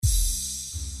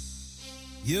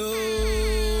Yo,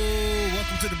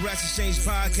 welcome to the Brats Exchange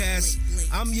Podcast.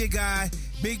 I'm your guy,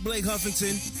 Big Blake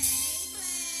Huffington.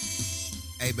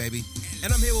 Hey, baby.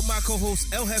 And I'm here with my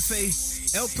co-host, El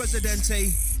Jefe, El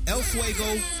Presidente, El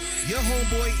Fuego, your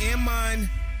homeboy and mine.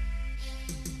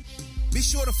 Be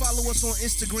sure to follow us on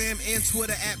Instagram and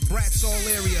Twitter at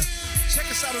BratsAllArea. Check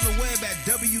us out on the web at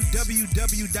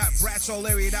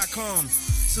www.bratsallarea.com.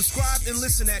 Subscribe and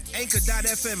listen at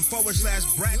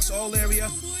anchor.fm/BratsAllArea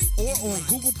or on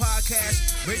Google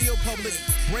Podcasts, Radio Public,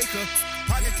 Breaker,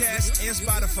 Pocket Cast, and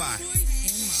Spotify.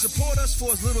 Support us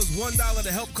for as little as $1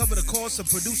 to help cover the cost of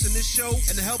producing this show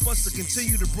and to help us to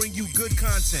continue to bring you good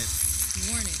content.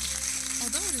 Warning.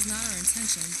 Although it is not our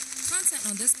intention, content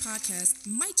on this podcast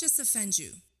might just offend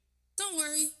you. Don't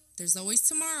worry, there's always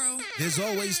tomorrow. There's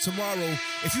always tomorrow.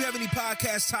 If you have any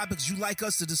podcast topics you'd like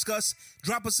us to discuss,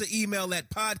 drop us an email at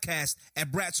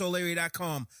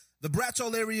podcast@bratsallarea.com. The Brats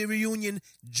All Area reunion,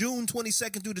 June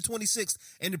 22nd through the 26th,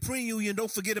 and the pre-union,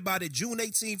 don't forget about it, June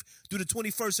 18th through the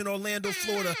 21st in Orlando,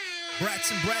 Florida. Brats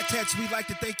and Bratettes, we'd like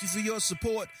to thank you for your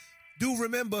support. Do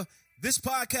remember, this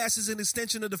podcast is an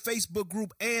extension of the Facebook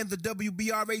group and the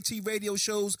WBRAT radio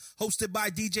shows hosted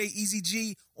by DJ Easy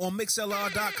G on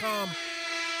MixLR.com.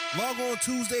 Log on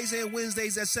Tuesdays and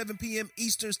Wednesdays at 7 p.m.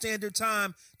 Eastern Standard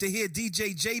Time to hear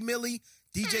DJ J Millie,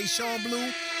 DJ Sean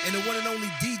Blue, and the one and only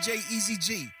DJ Easy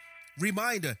G.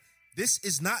 Reminder, this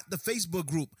is not the Facebook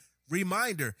group.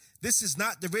 Reminder, this is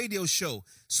not the radio show.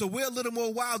 So we're a little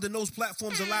more wild than those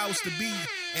platforms allow us to be,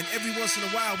 and every once in a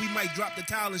while we might drop the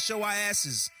towel and show our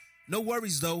asses. No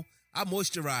worries, though. I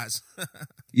moisturize.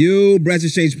 Yo, Brats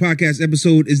Exchange Podcast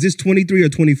episode. Is this 23 or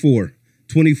 24?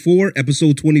 24,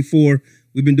 episode 24.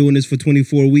 We've been doing this for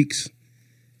 24 weeks.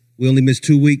 We only missed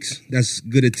 2 weeks. That's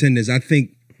good attendance. I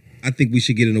think we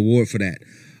should get an award for that.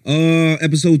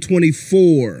 Episode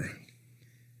 24.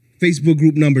 Facebook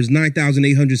group numbers,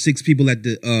 9,806 people at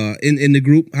the in the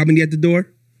group. How many at the door?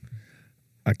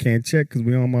 I can't check because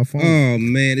we're on my phone. Oh,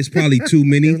 man, it's probably too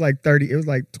many. It was like 30. It was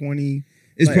like 20.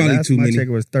 It's probably too many. My check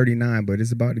was 39, but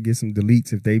it's about to get some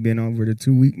deletes. If they've been over the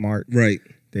 2-week mark, right,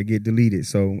 they get deleted.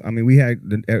 So, I mean, we had,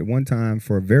 at one time,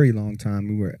 for a very long time,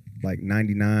 we were like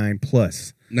 99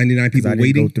 plus. 99 people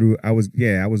waiting? I was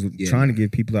trying to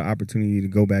give people an opportunity to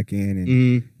go back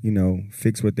in and,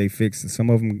 fix what they fixed. And some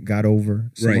of them got over.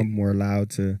 Some of them were allowed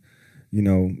to,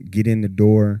 get in the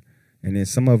door. And then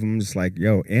some of them just like,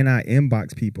 yo, and I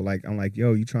inbox people. Like, I'm like,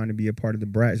 yo, you trying to be a part of the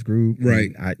Brats group?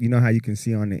 Right. You know how you can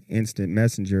see on the instant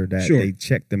messenger that Sure. they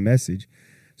check the message.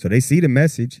 So they see the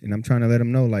message, and I'm trying to let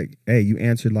them know, like, hey, you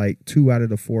answered like 2 out of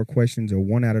the 4 questions or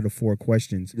 1 out of the 4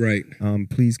 questions. Right.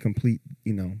 Please complete,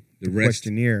 the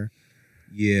questionnaire.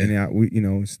 Yeah.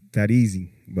 And it's that easy.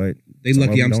 But they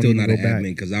lucky I'm still not an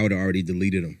admin because I would have already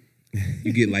deleted them.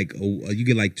 You get like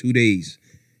 2 days.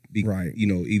 Right.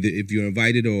 Either if you're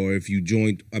invited or if you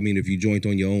joined. I mean, if you joined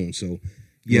on your own. So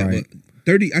yeah, right. But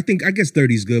 30. I guess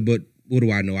 30 is good. But what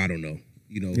do I know? I don't know.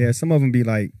 Yeah, some of them be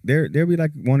like they'll be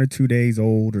like 1 or 2 days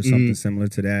old or something similar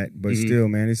to that. But still,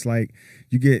 man, it's like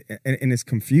you get and it's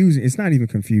confusing. It's not even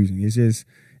confusing. It's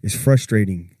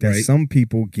frustrating that some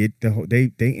people get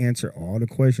they answer all the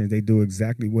questions. They do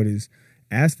exactly what is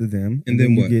asked of them, and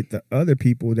then you what? get the other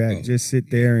people that just sit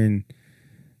there and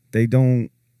they don't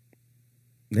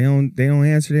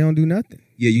answer. They don't do nothing.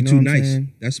 Yeah, you too nice.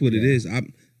 That's what it is.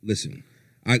 Listen.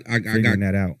 I got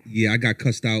that out. Yeah, I got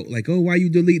cussed out. Like, oh, why you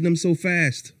deleting them so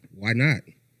fast? Why not?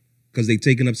 Because they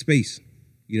taking up space.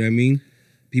 You know what I mean?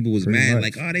 People was mad, much.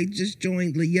 like, oh, they just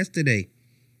joined yesterday.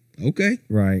 Okay,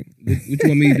 right. What you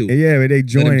want me to do? Yeah, but they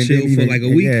joined Let them chill for like a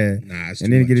week. Yeah, nah, it's and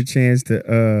too then much. get a chance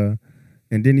to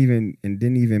and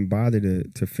didn't even bother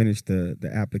to finish the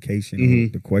application or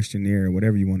the questionnaire or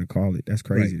whatever you want to call it. That's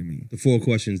crazy to me. The 4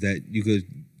 questions that you could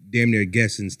damn near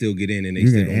guess and still get in, and they you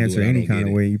still can don't answer do it. any kind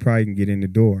of way. You probably can get in the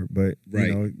door, but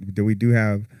we do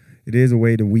have. It is a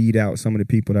way to weed out some of the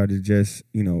people that are just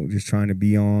trying to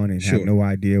be on and have no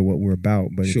idea what we're about.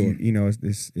 But if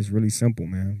it's really simple,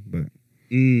 man. But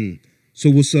so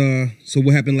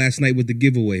what happened last night with the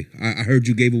giveaway? I heard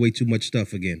you gave away too much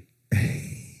stuff again.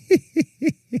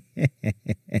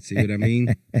 See what I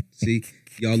mean? See,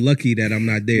 y'all lucky that I'm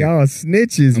not there. Y'all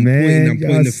snitches, man. I'm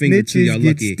pointing the finger to y'all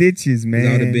lucky. Stitches, man.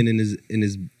 I would have been in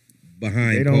his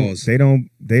behind pause. They don't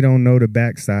know the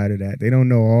backside of that. They don't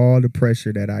know all the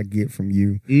pressure that I get from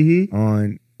you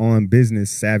on business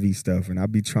savvy stuff. And I'll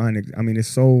be trying to. I mean, it's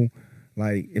so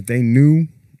like if they knew.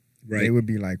 Right. They would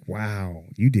be like, wow,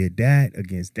 you did that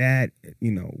against that,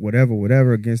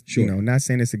 whatever against, not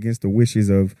saying it's against the wishes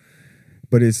of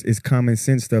but it's common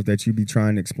sense stuff that you be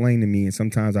trying to explain to me, and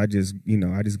sometimes I just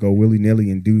go willy nilly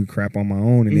and do crap on my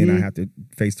own, and then I have to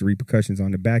face the repercussions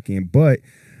on the back end. But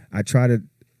I try to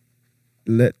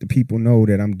let the people know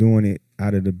that I'm doing it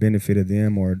out of the benefit of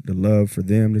them or the love for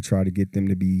them, to try to get them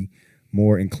to be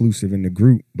more inclusive in the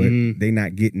group. But they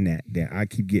not getting that. That I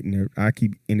keep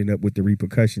ending up with the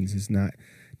repercussions. It's not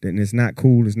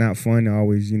cool. It's not fun to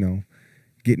always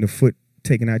getting a foot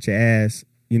taken out your ass,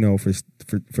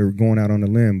 for going out on a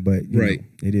limb. But you know,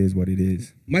 it is what it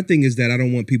is. My thing is that I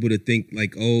don't want people to think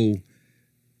like, oh,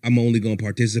 I'm only going to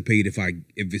participate if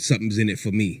something's in it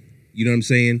for me. You know what I'm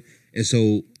saying? And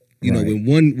so, you know,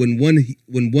 when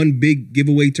one big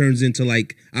giveaway turns into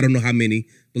like, I don't know how many,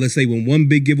 but let's say when one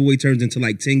big giveaway turns into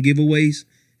like 10 giveaways,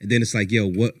 and then it's like,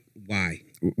 yo, why?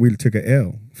 We took a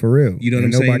L for real. You know what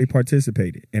I'm saying? Nobody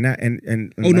participated, and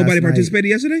nobody participated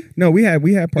yesterday? No, we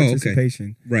had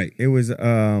participation. Oh, okay. Right. It was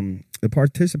the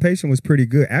participation was pretty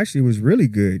good. Actually, it was really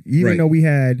good. Even though we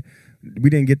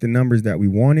didn't get the numbers that we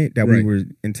wanted, that we were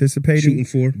anticipating, shooting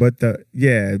for. But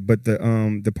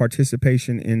the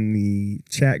participation in the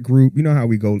chat group, you know how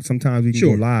we go. Sometimes we can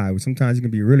go live. Sometimes it can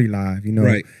be really live.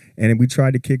 Right. And we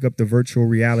tried to kick up the virtual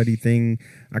reality thing.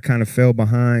 I kind of fell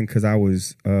behind because I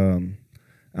was.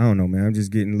 I don't know, man. I'm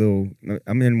just getting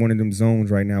I'm in one of them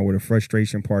zones right now where the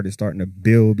frustration part is starting to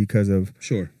build because of.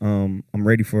 Sure. I'm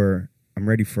ready for.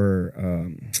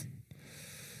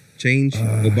 Change.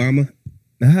 Obama.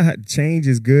 Change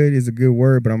is a good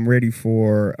word, but I'm ready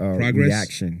for progress.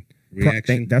 Reaction.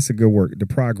 That's a good word. The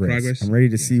progress. I'm ready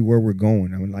to see where we're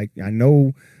going. I'm like, I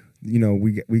know,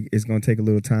 we it's gonna take a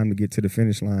little time to get to the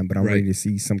finish line, but I'm ready to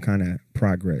see some kind of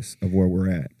progress of where we're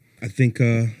at. I think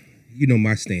you know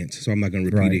my stance, so I'm not gonna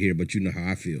repeat it here, but you know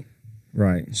how I feel.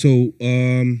 Right. So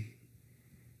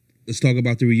let's talk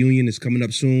about the reunion. It's coming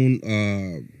up soon.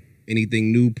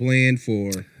 Anything new planned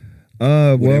for?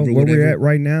 Where we're at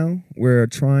right now, we're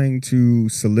trying to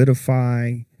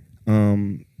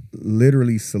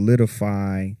literally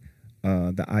solidify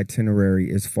the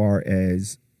itinerary as far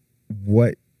as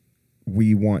what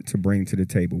we want to bring to the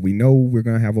table. We know we're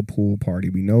going to have a pool party.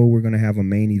 We know we're going to have a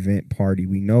main event party.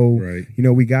 We know,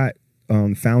 we got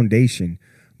foundation,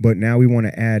 but now we want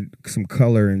to add some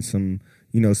color and some,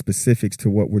 specifics to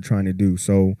what we're trying to do.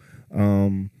 So,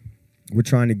 we're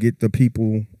trying to get the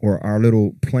people or our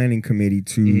little planning committee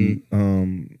to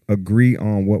agree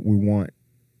on what we want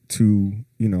to,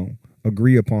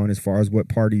 agree upon as far as what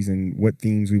parties and what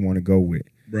themes we want to go with.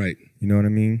 Right. You know what I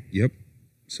mean? Yep.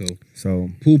 So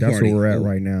pool that's party. Where we're at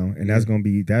right now. And that's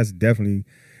definitely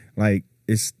like,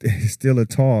 it's still a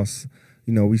toss.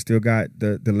 We still got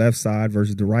the left side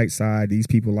versus the right side. These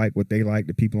people like what they like.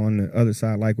 The people on the other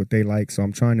side like what they like. So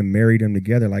I'm trying to marry them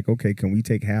together. Like, okay, can we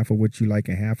take half of what you like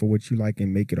and half of what you like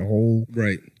and make it a whole?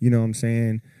 Right. You know what I'm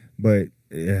saying? But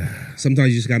sometimes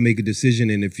you just gotta make a decision,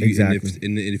 and if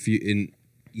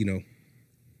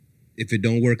it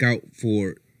don't work out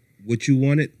for what you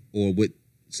wanted or what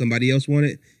somebody else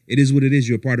wanted, it is what it is.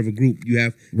 You're a part of a group.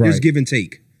 There's give and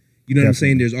take. You know what I'm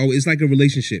saying? There's always, it's like a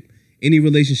relationship. Any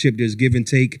relationship, there's give and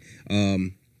take.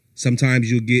 Sometimes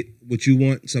you'll get what you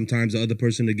want. Sometimes the other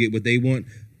person will get what they want.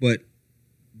 But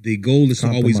the goal is to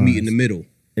always meet in the middle.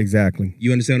 Exactly.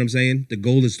 You understand what I'm saying? The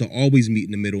goal is to always meet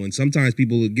in the middle. And sometimes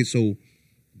people will get so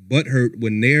butthurt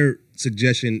when their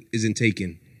suggestion isn't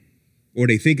taken, or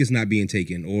they think it's not being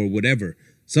taken, or whatever.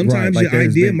 Sometimes your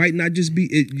idea might not just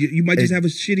be. You might just have a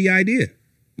shitty idea.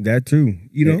 That too.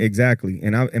 Exactly.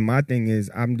 And my thing is,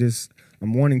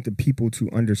 I'm wanting the people to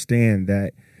understand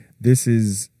that this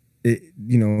is, they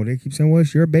keep saying, well,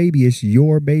 it's your baby. It's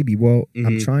your baby. Well,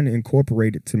 I'm trying to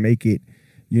incorporate it to make it,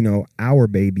 our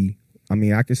baby. I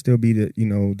mean, I could still be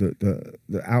the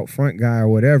out front guy or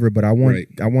whatever, but I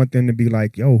want them to be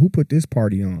like, yo, who put this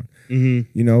party on?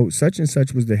 Such and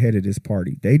such was the head of this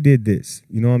party. They did this.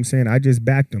 You know what I'm saying? I just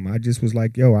backed them. I just was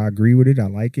like, yo, I agree with it. I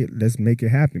like it. Let's make it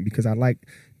happen, because I like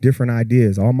different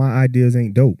ideas. All my ideas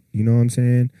ain't dope. You know what I'm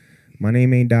saying? My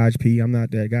name ain't Dodge P. I'm not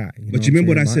that guy. But you remember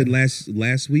what I said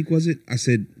last week, was it? I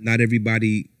said not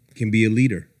everybody can be a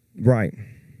leader. Right.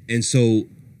 And so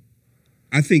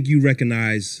I think you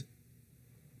recognize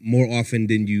more often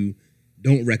than you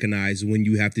don't recognize when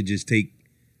you have to just take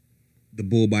the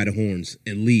bull by the horns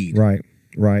and lead. Right.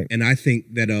 And I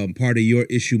think that part of your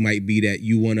issue might be that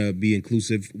you want to be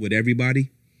inclusive with everybody.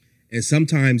 And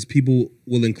sometimes people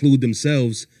will include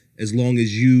themselves as long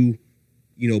as you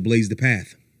blaze the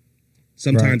path.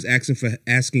 Sometimes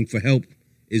asking for help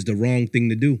is the wrong thing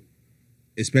to do,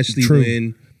 especially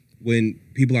when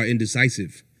people are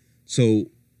indecisive. So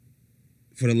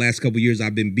for the last couple of years,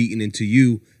 I've been beating into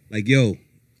you like, yo,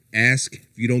 ask. If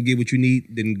you don't get what you need,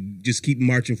 then just keep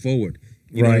marching forward.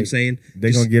 You know what I'm saying?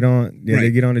 They're going to get on. Yeah,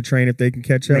 they get on the train if they can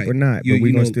catch up or not. But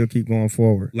we're going to still keep going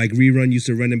forward. Like Rerun used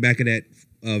to run in back of that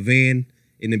van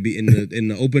in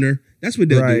the opener. That's what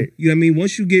they'll do. You know what I mean?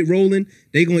 Once you get rolling,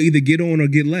 they're going to either get on or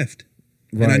get left.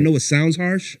 Right. And I know it sounds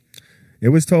harsh. It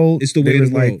was told. It's the way of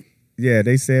the world. Yeah,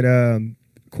 they said,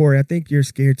 Corey, I think you're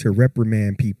scared to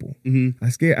reprimand people. Mm-hmm.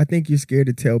 I think you're scared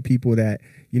to tell people that,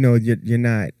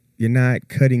 you're not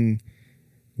cutting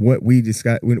what we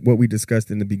discussed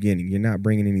in the beginning. You're not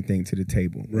bringing anything to the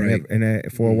table. Right.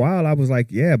 And for a while I was like,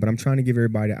 yeah, but I'm trying to give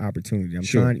everybody an opportunity. I'm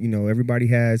trying, everybody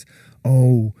has,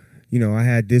 I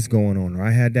had this going on or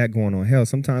I had that going on. Hell,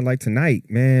 sometimes like tonight,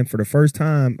 man, for the first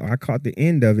time, I caught the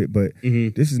end of it, but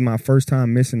this is my first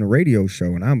time missing the radio show.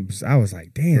 And I was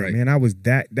like, damn, man,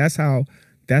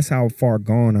 that's how far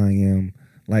gone I am,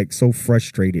 like so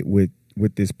frustrated with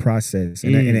this process.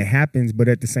 And it happens, but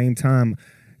at the same time,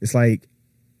 it's like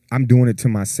I'm doing it to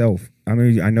myself. I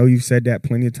mean, I know you've said that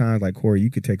plenty of times, like, Corey, you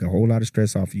could take a whole lot of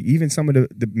stress off you. Even some of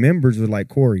the members were like,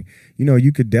 Corey,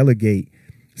 you could delegate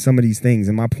some of these things.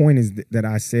 And my point is that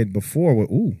I said before,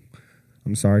 well,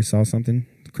 I'm sorry, saw something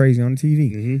crazy on the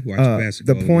TV. Watch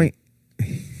basketball. The point.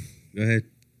 Go ahead.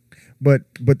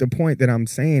 But the point that I'm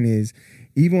saying is,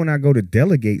 even when I go to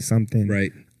delegate something,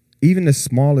 right, even the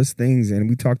smallest things, and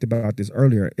we talked about this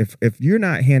earlier, if you're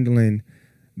not handling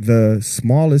the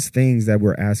smallest things that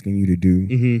we're asking you to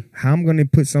do, how I'm going to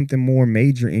put something more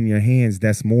major in your hands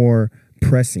that's more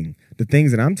pressing? The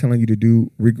things that I'm telling you to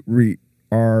do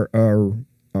are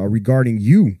regarding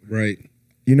you. Right.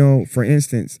 For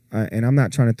instance, and I'm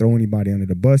not trying to throw anybody under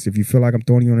the bus. If you feel like I'm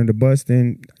throwing you under the bus,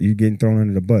 then you're getting thrown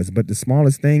under the bus. But the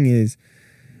smallest thing is,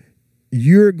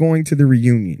 you're going to the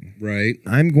reunion. Right.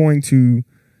 I'm going to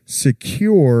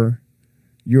secure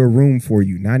your room for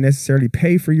you. Not necessarily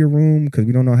pay for your room because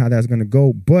we don't know how that's going to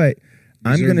go, but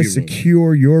I'm going to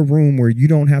secure your room where you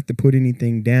don't have to put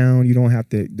anything down. You don't have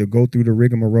to go through the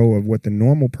rigmarole of what the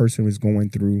normal person is going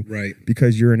through. Right.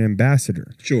 Because you're an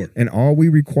ambassador. Sure. And all we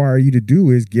require you to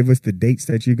do is give us the dates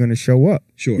that you're going to show up.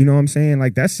 Sure. You know what I'm saying?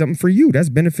 Like, that's something for you. That's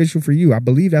beneficial for you. I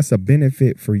believe that's a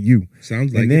benefit for you.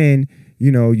 Sounds like it. And then,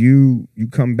 you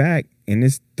come back and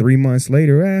it's 3 months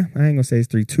later. I ain't gonna say it's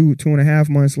 2.5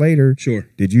 months later. Sure.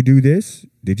 Did you do this?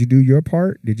 Did you do your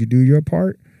part? Did you do your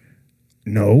part?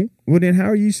 No. Well, then how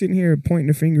are you sitting here pointing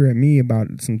the finger at me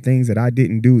about some things that I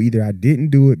didn't do? Either I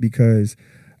didn't do it because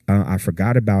I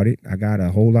forgot about it. I got a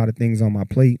whole lot of things on my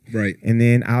plate. Right. And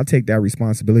then I'll take that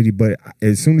responsibility. But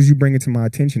as soon as you bring it to my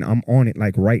attention, I'm on it.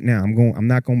 Like right now, I'm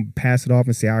not going to pass it off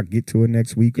and say I'll get to it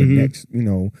next week or next,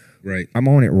 Right. I'm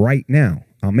on it right now.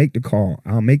 I'll make the call.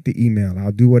 I'll make the email.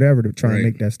 I'll do whatever to try and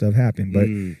make that stuff happen. But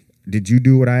did you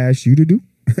do what I asked you to do?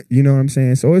 You know what I'm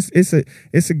saying? So it's a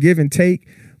give and take.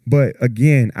 But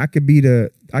again, I could be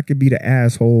the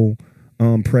asshole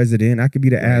president. I could be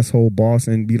the asshole boss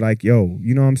and be like, yo,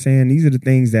 you know what I'm saying? These are the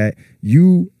things that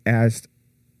you asked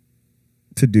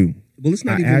to do. Well, it's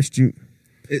not asked you.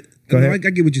 I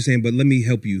get what you're saying, but let me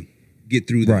help you get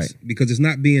through this. Right. Because it's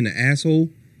not being an asshole.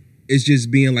 It's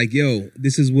just being like, yo,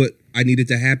 this is what I needed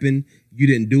to happen. You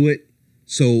didn't do it.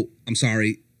 So I'm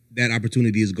sorry. That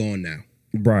opportunity is gone now.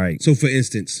 Right. So for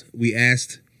instance,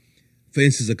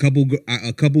 a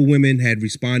couple women had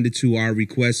responded to our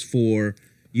request for,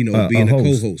 being a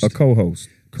co-host. A co-host.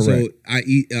 Correct. So I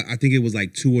think it was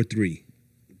like 2 or 3.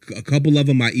 A couple of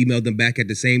them, I emailed them back at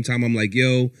the same time. I'm like,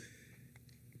 yo,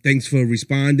 thanks for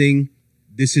responding.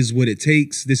 This is what it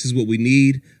takes. This is what we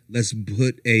need. Let's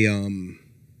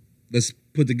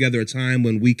put together a time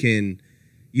when we can,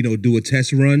 do a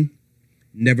test run.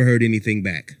 Never heard anything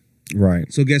back. Right.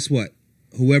 So guess what?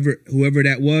 Whoever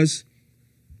that was,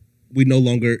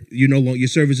 your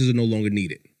services are no longer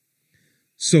needed.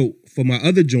 So for my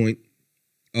other joint,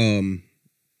 I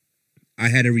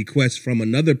had a request from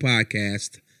another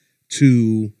podcast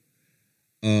for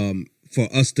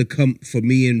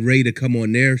me and Ray to come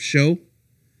on their show.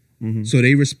 Mm-hmm. So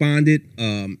they responded,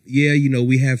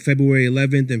 we have February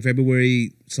 11th and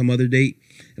February some other date.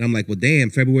 And I'm like, well, damn,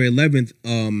 February 11th,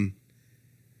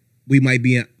 we might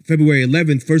be February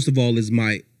 11th. First of all, is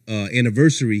my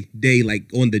anniversary day.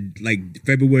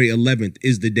 February 11th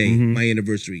is the day, my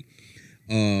anniversary.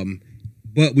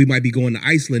 But we might be going to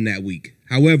Iceland that week.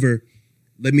 However,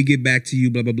 let me get back to you,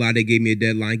 blah, blah, blah. They gave me a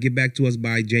deadline. Get back to us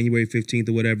by January 15th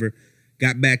or whatever.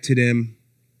 Got back to them.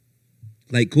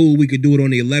 Like, cool, we could do it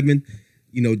on the 11th.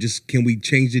 Just can we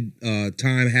change the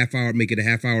time, half hour, make it a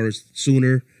half hour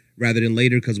sooner rather than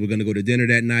later because we're going to go to dinner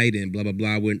that night and blah, blah,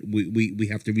 blah. We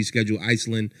have to reschedule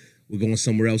Iceland. We're going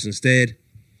somewhere else instead.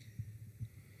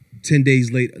 10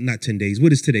 days later, not 10 days.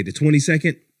 What is today? The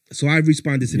 22nd? So I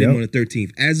responded to them on the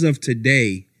 13th. As of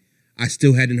today, I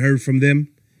still hadn't heard from them.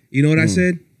 You know what I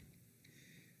said?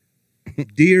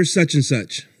 Dear such and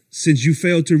such, since you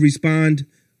failed to respond,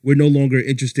 we're no longer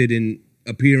interested in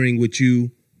appearing with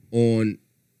you on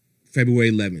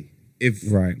February 11th. If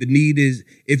the need is,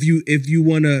 if you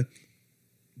want to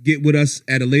get with us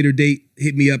at a later date,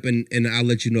 hit me up and I'll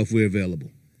let you know if we're available.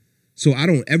 So I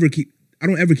don't ever keep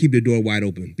the door wide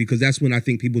open, because that's when I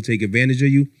think people take advantage of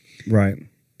you. Right.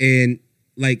 And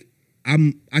like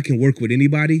I can work with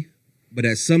anybody, but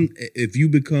if you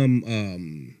become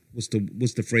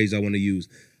what's the phrase I want to use?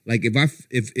 Like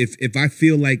if I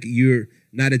feel like you're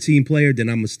not a team player, then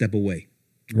I'm gonna step away.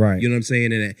 Right. You know what I'm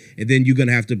saying? And then you're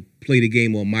gonna have to play the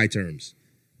game on my terms,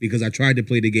 because I tried to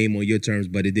play the game on your terms,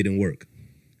 but it didn't work.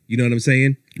 You know what I'm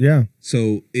saying? Yeah.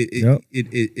 So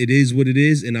it is what it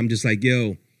is, and I'm just like,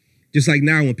 yo, just like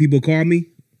now when people call me,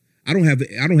 I don't have a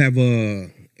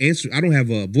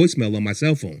voicemail on my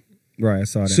cell phone. Right, I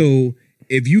saw that. So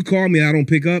if you call me and I don't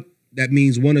pick up, that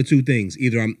means one or two things.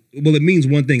 Either it means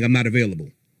one thing, I'm not available.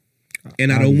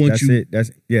 And I don't want that's you. It.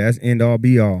 That's end all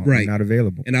be all. Right. I'm not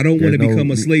available. And I don't want to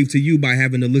become a slave to you by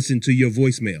having to listen to your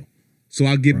voicemail. So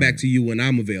I'll get back to you when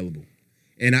I'm available.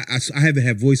 And I haven't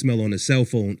had voicemail on a cell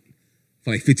phone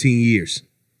for like 15 years.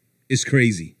 It's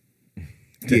crazy.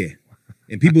 Yeah.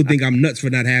 And people think I'm nuts for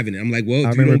not having it. I'm like, well, I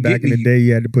if you remember don't back get in the day,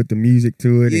 you had to put the music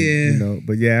to it. Yeah. And,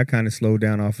 but yeah, I kind of slowed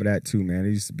down off of that too, man.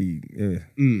 It used to be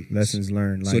lessons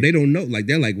learned. So they don't know. Like,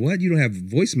 they're like, what? You don't have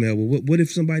voicemail? Well, what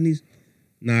if somebody needs?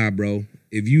 Nah, bro.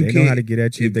 If you they know how to get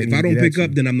at you. If I don't pick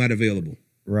up, then I'm not available.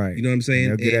 Right. You know what I'm saying?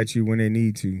 And they'll get at you when they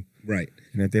need to. Right.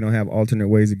 And if they don't have alternate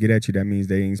ways to get at you, that means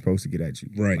they ain't supposed to get at you.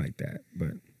 Right. Like that.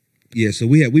 But yeah, so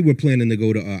we were planning to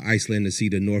go to Iceland to see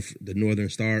the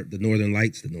northern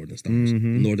lights, the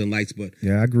northern lights. But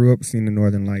yeah, I grew up seeing the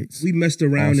Northern Lights. We messed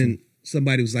around and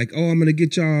somebody was like, "Oh, I'm gonna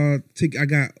get y'all I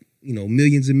got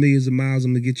millions and millions of miles.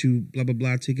 I'm gonna get you blah blah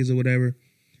blah tickets or whatever."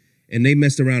 And they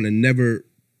messed around and never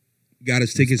got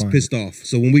us tickets. Pissed off.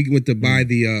 So when we went to buy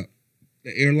the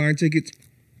airline tickets,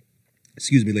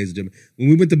 excuse me, ladies and gentlemen, when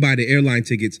we went to buy the airline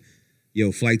tickets,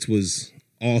 flights was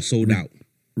all sold out.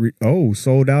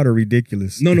 Sold out or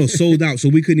ridiculous? No, sold out. So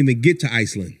we couldn't even get to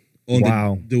Iceland on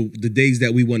the days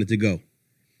that we wanted to go.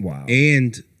 Wow.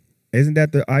 And isn't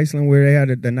that the Iceland where they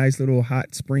had the nice little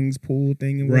hot springs pool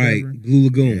thing and whatever? Right, Blue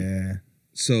Lagoon. Yeah.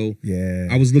 So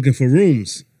I was looking for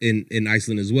rooms in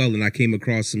Iceland as well, and I came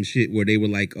across some shit where they were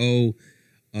like, one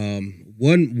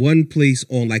place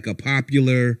on like a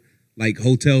popular like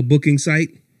hotel booking site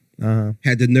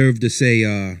had the nerve to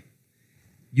say,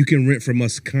 you can rent from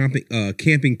us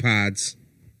camping pods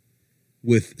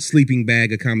with sleeping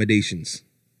bag accommodations.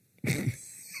 I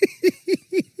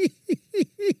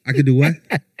could do what?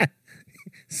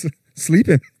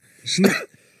 Sleeping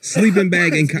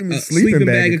bag and sleeping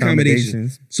bag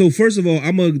accommodations. So first of all,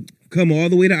 I'm gonna come all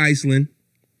the way to Iceland,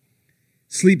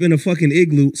 sleep in a fucking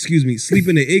igloo. Sleep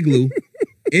in an igloo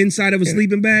inside of a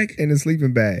sleeping bag. In a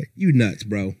sleeping bag. You nuts,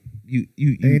 bro. You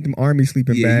ain't them army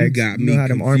sleeping bags. You got me. You know how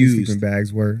confused. Them army sleeping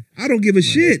bags were. I don't give a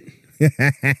shit.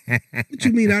 What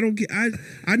you mean? I don't get.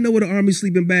 I know what an army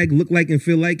sleeping bag look like and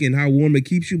feel like, and how warm it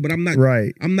keeps you. But I'm not.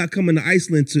 Right. I'm not coming to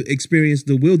Iceland to experience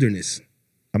the wilderness.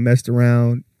 I messed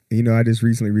around. I just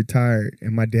recently retired,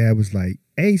 and my dad was like,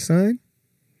 "Hey, son,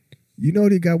 they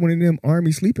got one of them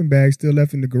army sleeping bags still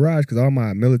left in the garage because all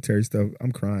my military stuff."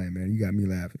 I'm crying, man. You got me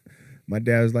laughing. My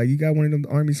dad was like, "You got one of them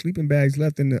army sleeping bags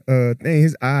left in the thing."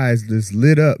 His eyes just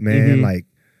lit up, man. Mm-hmm. Like,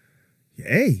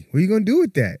 hey, what are you gonna do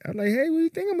with that? I'm like, hey, what do you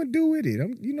think I'm gonna do with it?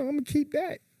 I'm gonna keep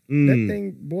that. That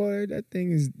thing, boy, that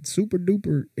thing is super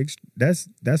duper. That's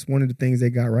one of the things they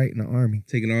got right in the army.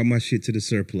 Taking all my shit to the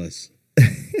surplus.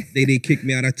 They kicked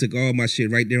me out. I took all my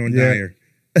shit right there on Dyer.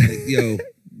 Like, yo,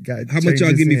 how much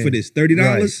y'all give me for this? $30?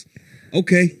 Right.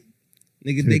 Okay,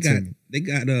 nigga, they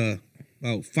got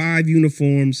about 5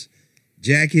 uniforms,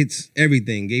 jackets,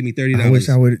 everything. Gave me $30. I wish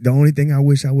I would. The only thing I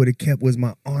wish I would have kept was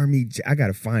my army. I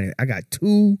gotta find it. I got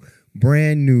 2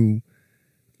 brand new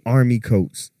army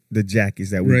coats. The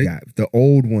jackets that we got, the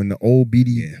old one, the old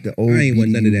BD, the old. I ain't BD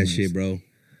want none of that ones. shit, bro.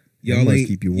 Y'all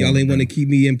ain't want to keep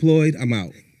me employed. I'm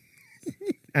out.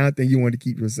 I don't think you want to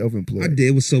keep yourself employed. I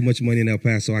did with so much money in El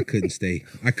Paso, I couldn't stay.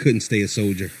 I couldn't stay a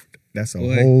soldier. That's a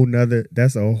whole nother.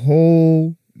 That's a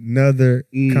whole nother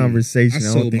conversation. I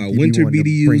sold my winter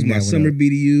BDUs, my summer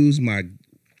BDUs, my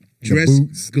dress,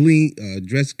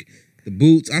 the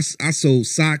boots. I sold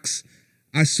socks.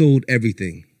 I sold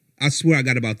everything. I swear I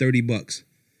got about $30.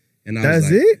 And I was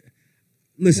like, it?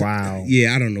 Listen, wow.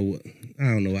 Yeah, I don't know.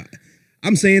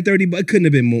 I'm saying $30, but it couldn't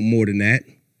have been more than that.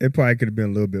 It probably could have been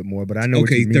a little bit more, but I know what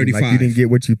Okay, you mean. 35. Like you didn't get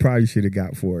what you probably should have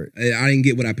got for it. I didn't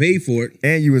get what I paid for it.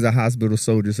 And you was a hospital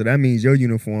soldier, so that means your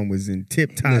uniform was in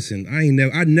tip top. Listen,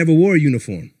 I never wore a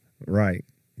uniform. Right.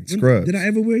 Scrubs. Did I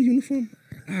ever wear a uniform?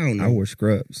 I don't know. I wore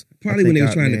scrubs. Probably I when think they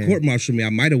was trying to man, court martial me, I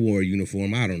might have wore a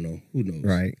uniform. I don't know. Who knows?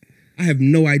 Right. I have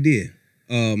no idea.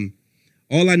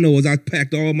 All I know is I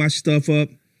packed all my stuff up,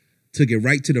 took it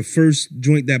right to the first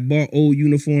joint that bought old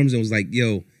uniforms, and was like,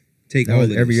 "Yo, take That all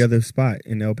was of every this." other spot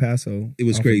in El Paso. It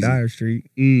was off of crazy. Dyer Street.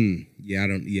 Yeah, I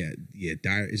don't. Yeah.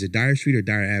 Dyer, is it Dyer Street or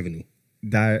Dyer Avenue?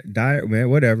 Dyer, man,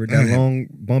 whatever. That long,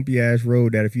 bumpy ass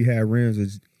road that if you had rims,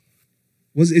 Is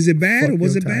it bad or fuck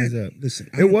was your it bad? tires up. Listen,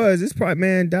 it was. It's probably,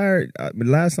 man, Dyer. But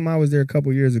last time I was there a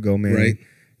couple years ago, man, Right.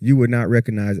 you would not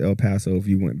recognize El Paso if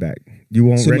you went back. You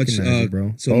won't so much, recognize it,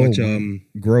 bro. so much man.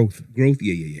 Growth. growth.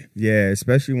 Yeah. Yeah,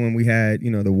 especially when we had,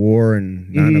 the war and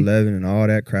 9/11 and all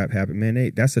that crap happened. Man,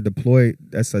 that's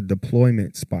a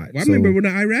deployment spot. Well, I remember when the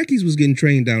Iraqis was getting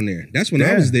trained down there. That's when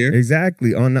I was there.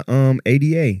 Exactly. On the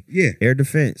ADA. Yeah. Air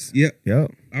Defense. Yep.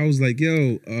 Yep. I was like,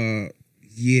 yo,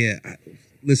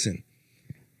 listen.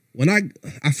 When I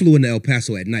flew into El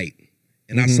Paso at night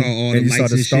and I saw all the And you lights saw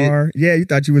the and star. shit. Yeah, you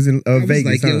thought you was in I was Vegas.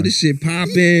 like, yo, huh? this shit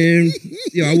popping.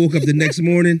 Yo, I woke up the next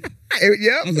morning.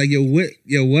 Yep. I was like, yo, what?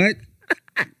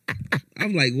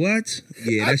 I'm like, what?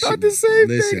 Yeah, I that thought shit. the same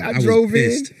Listen, thing. I was drove in.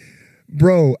 pissed.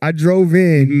 Bro, I drove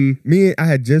in. Mm-hmm. I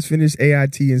had just finished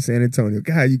AIT in San Antonio.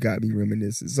 God, you got me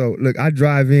reminiscing. So look, I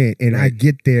drive in and I Right.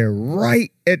 get there right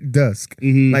at dusk.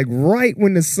 Mhm. Like right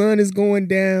when the sun is going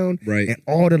down Right. and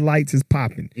all the lights is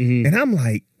popping. Mhm. And I'm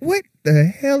like, what the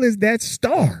hell is that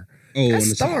star? Oh, that on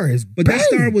the star is But that bang.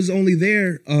 star was only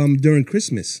there during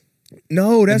Christmas.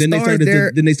 No, that Then they star started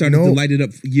there. to No. light it up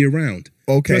year round.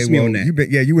 Okay, Trust me well, on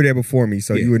that. you were there before me,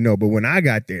 so Yeah. you would know. But when I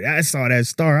got there, I saw that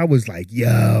star. I was like,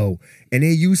 yo. And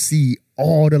then you see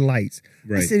all the lights.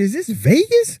 I Right. said, is this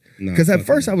Vegas? Nah, Because at fuck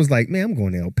first no. I was like, man, I'm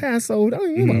going to El Paso. I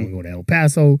don't even want to go to El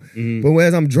Paso. Mhm. But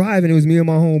as I'm driving, it was me and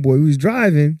my homeboy. We was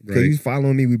driving because Right. he was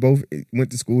following me. We both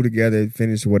went to school together,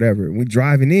 finished whatever. And we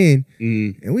driving in,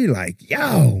 and we like,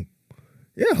 yo,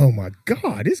 yeah, oh my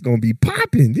God, this going to be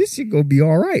popping. This shit going to be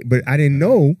all right. But I didn't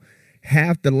know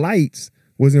half the lights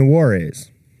was in Juarez.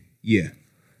 Yeah.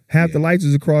 Half the lights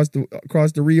was across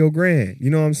the Rio Grande. You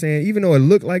know what I'm saying? Even though it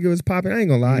looked like it was popping, I ain't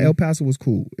gonna lie. El Paso was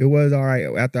cool. It was all right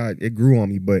after it grew on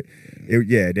me, but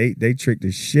they tricked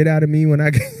the shit out of me when I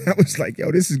was like,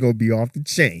 yo, this is gonna be off the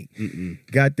chain.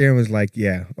 Got there and was like,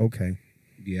 yeah, okay.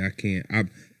 Yeah, I can't.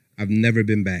 I've never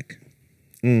been back.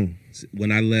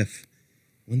 When I left,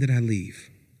 when did I leave?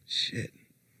 Shit.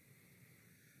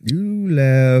 You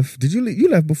left. Did you leave? You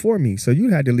left before me, so you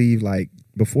had to leave like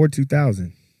before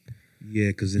 2000. Yeah,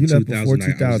 because in You left 2000, before I was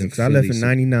 2000 in because I left in Philly, so-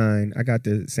 '99. I got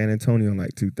to San Antonio in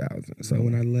like 2000. So So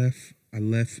when I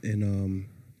left in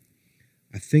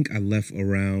I think I left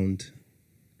around.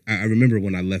 I remember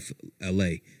when I left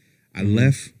L.A. I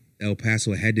left El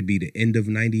Paso. It had to be the end of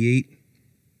 '98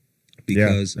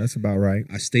 because yeah, that's about right.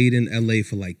 I stayed in L.A.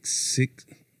 for like 6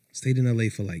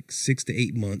 to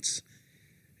 8 months.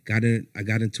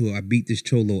 I beat this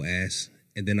cholo ass,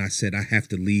 and then I said I have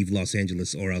to leave Los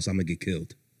Angeles or else I'm gonna get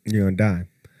killed. You're gonna die.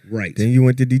 Right. Then you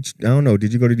went to Detroit. I don't know.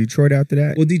 Did you go to Detroit after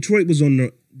that? Well, Detroit was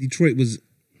one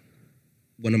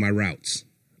of my routes.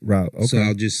 Route. Okay. So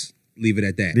I'll just leave it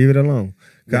at that. Leave it alone.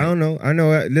 'Cause Right. I don't know. I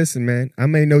know. Listen, man. I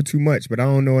may know too much, but I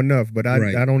don't know enough. But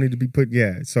Right. I don't need to be put.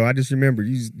 Yeah. So I just remember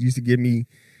you used to give me.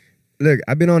 Look,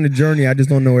 I've been on the journey. I just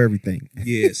don't know everything.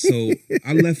 Yeah, so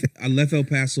I left El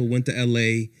Paso, went to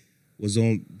LA, was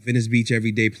on Venice Beach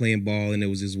every day playing ball, and there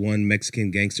was this one Mexican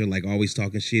gangster, like always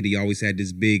talking shit. He always had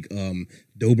this big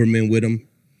Doberman with him.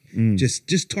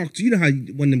 Just talk to, you know how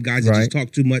one of them guys that Right. just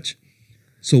talk too much.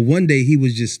 So one day he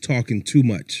was just talking too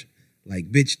much.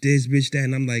 Like, bitch this, bitch that.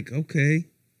 And I'm like, okay.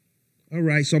 All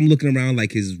right. So I'm looking around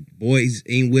like his boys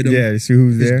ain't with him. Yeah. See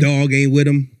who's His there. dog ain't with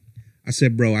him. I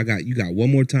said, bro, you got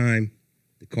one more time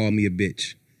to call me a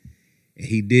bitch. And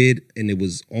he did, and it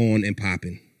was on and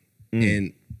popping.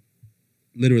 And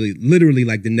literally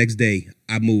like the next day,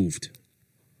 I moved.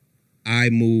 I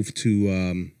moved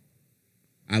to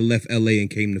I left LA and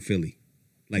came to Philly.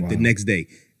 Like the Wow. next day.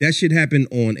 That shit happened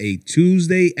on a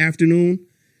Tuesday afternoon.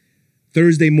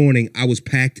 Thursday morning, I was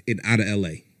packed and out of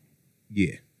LA.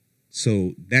 Yeah.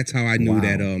 So that's how I knew Wow.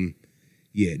 that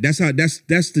yeah, that's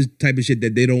the type of shit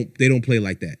that they don't play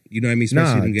like that. You know what I mean?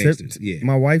 Especially them gangsters. Yeah.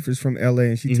 My wife is from LA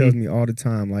and she tells me all the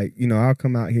time, like, I'll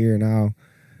come out here and I'll,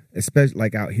 especially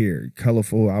like out here,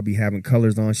 colorful, I'll be having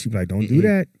colors on. She'll be like, don't do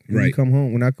that. When you Right. come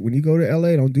home, when you go to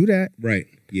LA, don't do that. Right.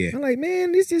 Yeah. I'm like,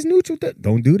 man, this is neutral.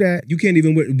 Don't do that. You can't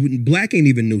even black ain't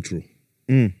even neutral.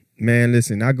 Man,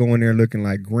 listen, I go in there looking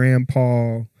like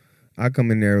grandpa. I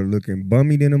come in there looking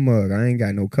bummy than a mug. I ain't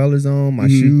got no colors on. My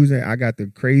shoes, I got the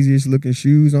craziest looking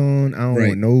shoes on. I don't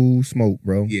want no smoke,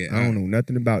 bro. Yeah, I don't know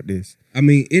nothing about this. I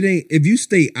mean, it ain't. If you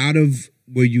stay out of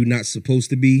where you're not supposed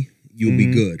to be, you'll be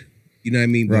good. You know what I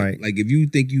mean? But Right. like if you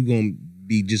think you're gonna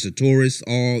be just a tourist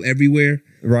all everywhere,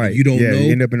 Right. you don't know.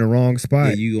 You end up in the wrong spot.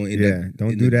 Yeah, you gonna end up.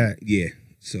 Don't do that. Yeah.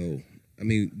 So I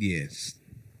mean, yes.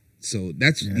 So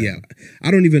that's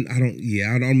I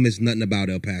don't miss nothing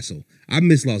about El Paso. I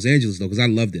miss Los Angeles though because I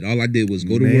loved it. All I did was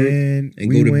go to work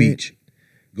and go to beach.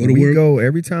 Go to work. Go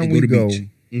every time and we go to go. beach.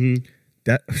 Mm-hmm.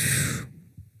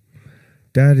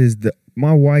 That is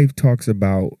my wife talks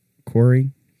about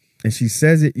Corey, and she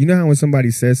says it. You know how when somebody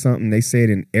says something, they say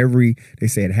it they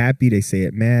say it happy, they say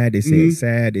it mad, they say it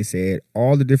sad, they say it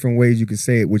all the different ways you can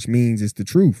say it, which means it's the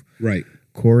truth. Right.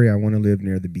 Corey, I want to live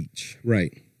near the beach.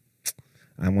 Right.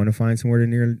 I want to find somewhere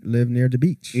to live near the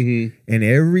beach. Mm-hmm. And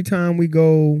every time we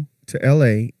go to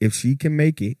LA, if she can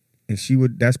make it, and she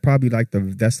would, that's probably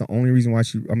that's the only reason why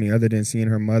other than seeing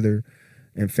her mother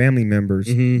and family members,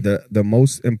 the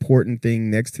most important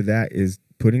thing next to that is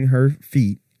putting her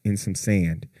feet in some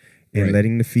sand and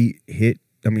letting the feet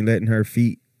letting her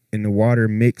feet in the water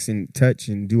mix and touch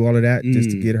and do all of that just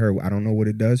to get her. I don't know what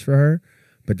it does for her,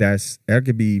 but that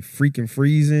could be freaking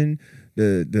freezing.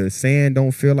 The sand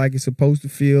don't feel like it's supposed to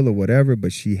feel or whatever,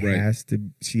 but she has to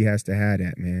have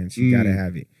that, man. She gotta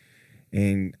have it.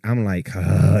 And I'm like,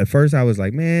 at first I was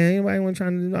like, man, anybody want to try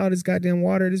to do all this goddamn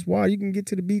water? This water, you can get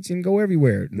to the beach and go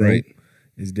everywhere. Right. Nope,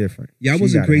 it's different. Yeah, I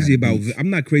wasn't crazy about, I'm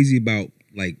not crazy about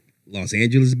like Los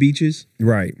Angeles beaches.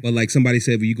 Right. But like somebody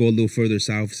said, when you go a little further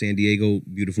south, San Diego,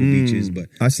 beautiful beaches. But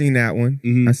I seen that one.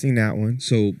 I seen that one.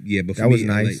 So yeah, but for that me, was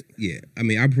nice. I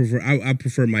mean, I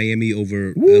prefer Miami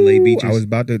over LA beaches. I was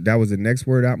that was the next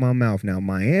word out my mouth. Now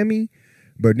Miami,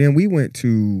 but then we went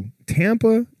to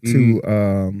Tampa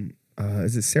to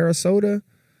is it Sarasota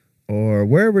or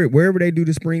wherever they do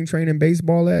the spring training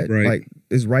baseball at? Right. Like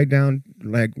it's right down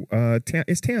like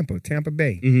it's Tampa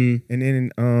Bay, and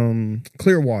then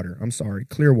Clearwater. I'm sorry,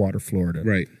 Clearwater, Florida.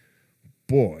 Right.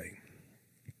 Boy,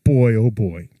 oh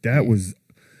boy, that was.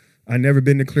 I never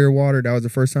been to Clearwater. That was the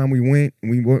first time we went.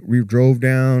 We drove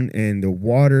down, and the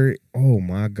water. Oh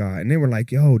my God! And they were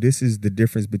like, "Yo, this is the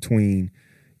difference between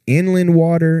inland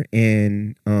water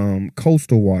and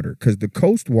coastal water, because the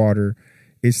coast water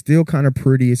is still kind of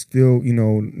pretty. It's still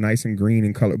nice and green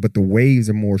in color, but the waves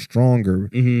are more stronger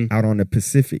out on the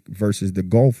Pacific versus the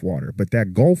Gulf water. But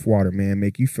that Gulf water, man,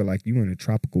 make you feel like you in a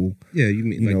tropical. Yeah, you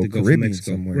mean like the Gulf Caribbean of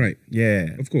Mexico, somewhere. right? Yeah,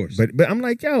 of course. But I'm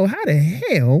like, yo, how the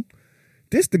hell?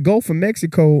 This the Gulf of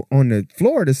Mexico on the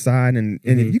Florida side, and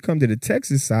if you come to the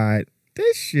Texas side,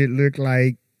 this shit look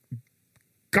like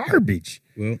garbage.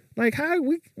 Well, like why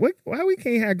we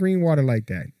can't have green water like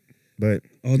that? But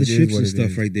all the ships and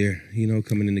stuff right there,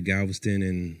 coming into Galveston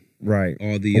and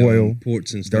all the oil,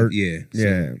 ports and stuff. Dirt. Yeah,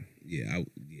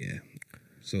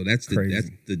 So that's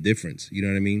the difference. You know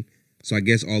what I mean? So I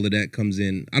guess all of that comes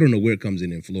in. I don't know where it comes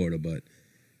in Florida, but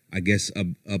I guess up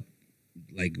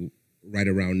like right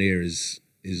around there is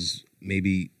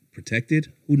maybe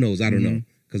protected. Who knows? I don't know,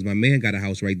 because my man got a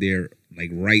house right there, like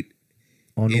right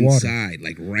on the inside, water.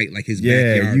 like right, like his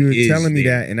backyard. backyard. You were is telling me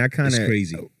there. that, and I kind of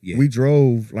crazy. Yeah. We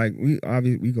drove like we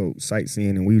go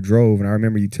sightseeing, and we drove, and I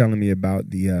remember you telling me about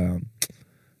the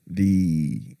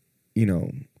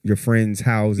your friend's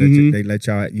house that they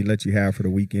let you have for the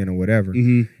weekend or whatever.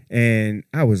 And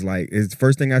I was like, the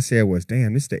first thing I said was,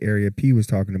 damn, this is the area P was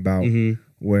talking about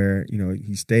where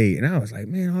he stayed, and I was like,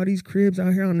 man, all these cribs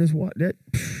out here on this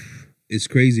it's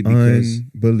crazy because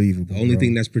unbelievable. The only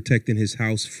thing that's protecting his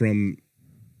house from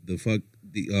the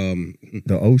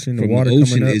ocean, from the water the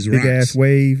ocean coming up, is big rocks. ass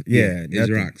wave, is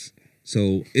rocks.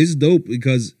 So it's dope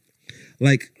because,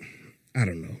 like, I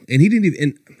don't know, and he didn't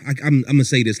even. And I'm gonna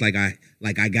say this like I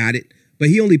got it, but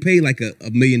he only paid like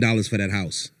 $1 million for that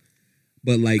house.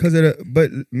 But like,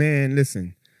 but man,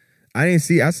 listen, I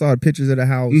saw pictures of the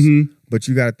house, but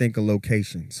you got to think of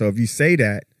location. So if you say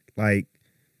that, like,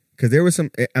 because there was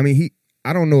some,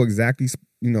 I don't know exactly,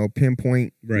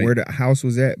 pinpoint where the house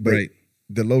was at, but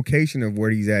the location of where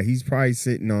he's at, he's probably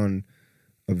sitting on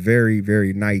a very,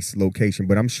 very nice location.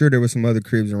 But I'm sure there were some other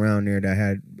cribs around there that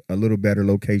had a little better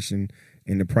location,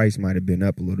 and the price might have been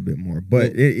up a little bit more.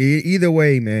 But either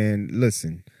way, man,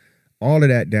 listen, all of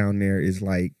that down there is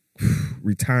like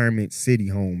retirement city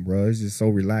home, bro. It's just so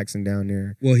relaxing down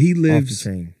there. Well, he lives off the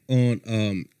chain.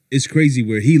 on it's crazy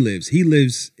where he lives. He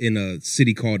lives in a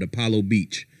city called Apollo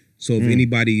Beach. So if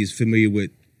anybody is familiar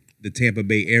with the Tampa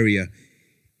Bay area,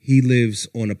 he lives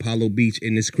on Apollo Beach,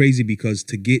 and it's crazy because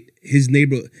to get his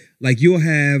neighbor, like, you'll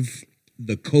have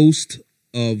the coast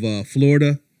of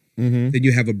Florida Then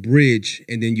you have a bridge,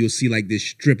 and then you'll see like this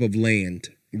strip of land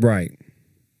Right.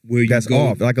 where you That's go.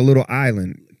 off, like a little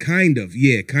island Kind of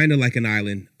like an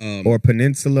island. or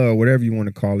peninsula or whatever you want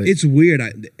to call it. It's weird.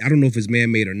 I don't know if it's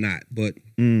man-made or not, but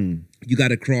Mm. you got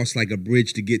to cross like a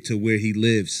bridge to get to where he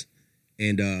lives,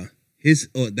 and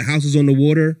the houses on the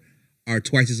water are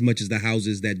twice as much as the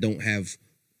houses that don't have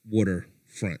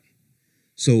waterfront.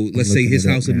 So let's say looking his it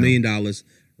up house $1 now. million,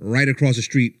 right across the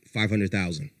street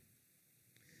 $500,000,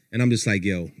 and I'm just like,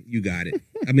 yo, you got it.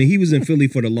 I mean, he was in Philly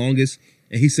for the longest,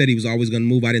 and he said he was always going to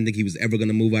move. I didn't think he was ever going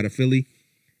to move out of Philly,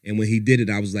 and when he did it,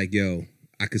 I was like, yo,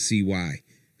 I could see why,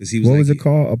 because he was What like, was it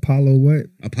called? Apollo what?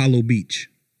 Apollo Beach.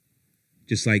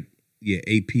 Just like,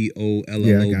 APOLLO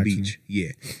Yeah, I got Beach.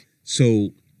 Yeah. So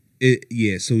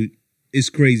it's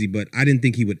crazy, but I didn't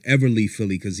think he would ever leave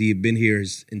Philly because he had been here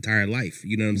his entire life.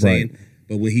 You know what I'm saying? Right.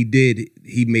 But when he did,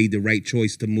 he made the right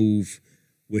choice to move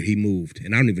where he moved.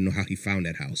 And I don't even know how he found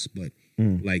that house, but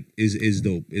like is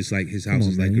dope. It's like his house Come on,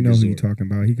 is man. like You a know who resort. you talking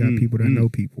about. He got people that know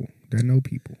people. That know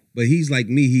people. But he's like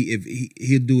me.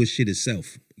 He'll do his shit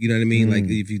himself. You know what I mean? Like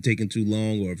if you're taking too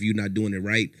long or if you're not doing it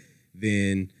right,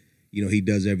 then he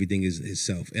does everything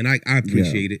himself. And I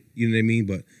appreciate it. You know what I mean?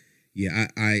 But yeah,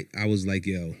 I was like,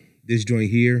 yo, this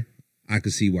joint here, I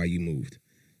could see why you moved.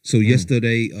 So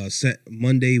yesterday,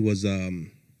 Monday was MLK.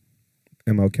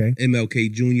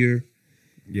 MLK Jr.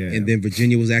 Yeah. And then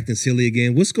Virginia was acting silly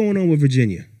again. What's going on with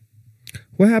Virginia?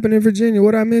 What happened in Virginia?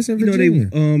 What I miss in Virginia?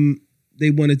 They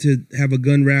wanted to have a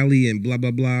gun rally and blah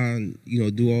blah blah, and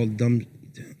do all dumb.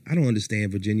 I don't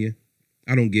understand Virginia.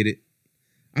 I don't get it.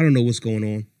 I don't know what's going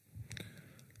on.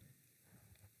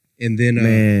 And then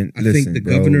Man, I listen, think the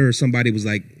bro. governor or somebody was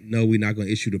like, "No, we're not going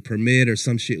to issue the permit," or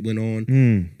some shit went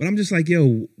on. But I'm just like,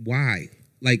 yo, why?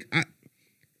 Like,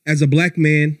 as a black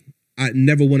man, I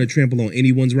never want to trample on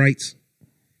anyone's rights.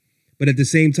 But at the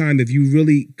same time, if you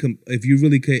really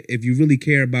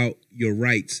care about your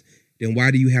rights, then why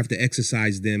do you have to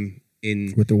exercise them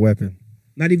With the weapon.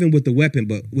 not even with the weapon,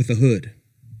 but with a hood,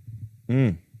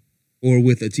 or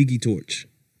with a tiki torch,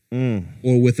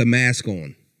 or with a mask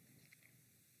on?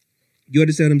 You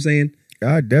understand what I'm saying?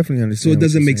 I definitely understand. So it what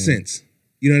doesn't you're make saying. sense.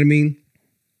 You know what I mean?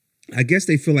 I guess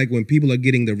they feel like when people are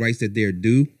getting the rights that they're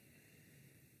due,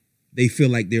 they feel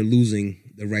like they're losing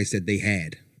the rights that they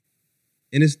had.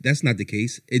 And that's not the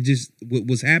case. It just,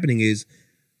 what's happening is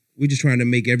we're just trying to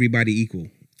make everybody equal.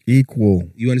 Equal.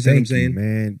 You understand what I'm saying?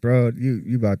 Man, bro,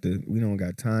 you about to, we don't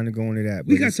got time to go into that.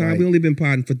 We but got it's time. like- we only been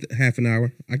podding for half an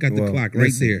hour. I got the Well, clock right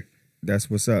listen, there. That's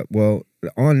what's up. Well,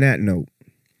 on that note,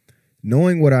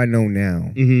 knowing what I know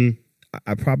now,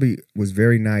 I probably was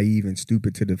very naive and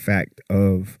stupid to the fact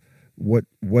of what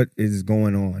is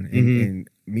going on, and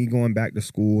me going back to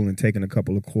school and taking a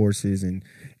couple of courses and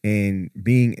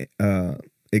being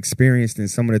experienced in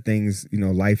some of the things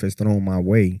life has thrown my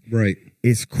way. Right.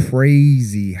 It's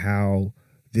crazy how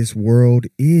this world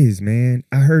is, man.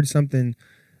 I heard something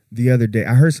the other day.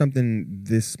 I heard something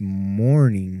this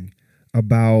morning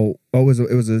about it was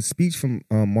a speech from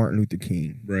Martin Luther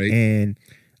King, Right. And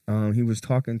he was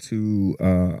talking to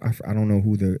I don't know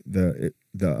who the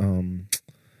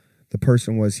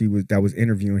person was that was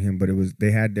interviewing him, but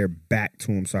they had their back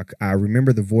to him. So I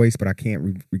remember the voice, but I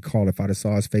can't recall. If I'd have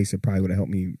saw his face, it probably would have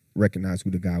helped me recognize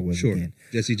who the guy was. Sure. Again.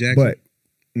 Jesse Jackson. But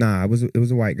nah, it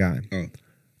was a white guy. Oh.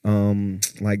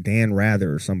 Like Dan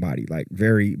Rather or somebody, like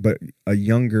but a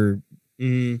younger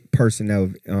person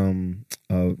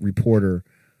reporter,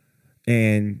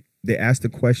 and they asked a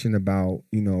question about,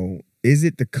 is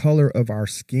it the color of our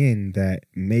skin that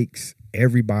makes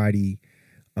everybody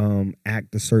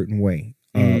act a certain way,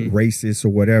 racist or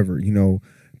whatever?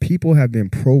 People have been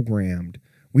programmed.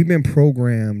 We've been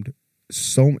programmed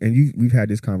we've had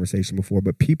this conversation before,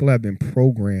 but people have been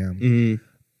programmed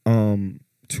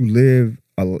to live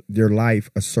their life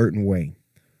a certain way,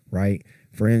 right?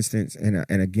 For instance, and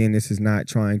again, this is not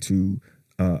trying to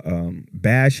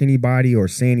bash anybody or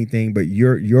say anything, but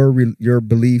your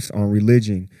beliefs on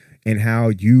religion and how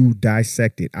you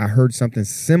dissect it. I heard something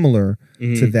similar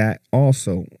to that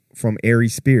also from Ari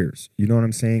Spears. You know what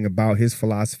I'm saying? About his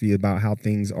philosophy about how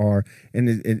things are, and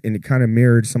it kind of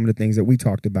mirrored some of the things that we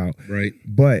talked about. Right.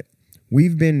 But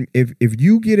we've been, if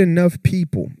you get enough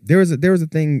people, there was a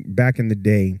thing back in the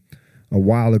day, a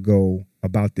while ago,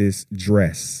 about this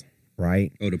dress,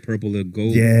 right? Oh, the purple and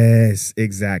gold. Yes,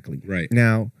 exactly. Right.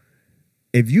 Now,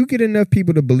 if you get enough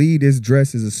people to believe this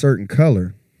dress is a certain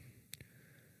color,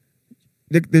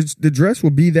 the dress will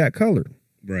be that color.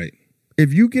 Right.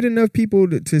 If you get enough people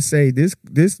to say this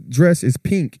dress is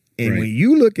pink, and Right. when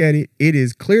you look at it, it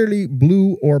is clearly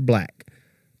blue or black,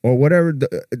 or whatever,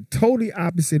 totally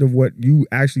opposite of what you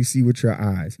actually see with your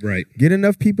eyes. Right. Get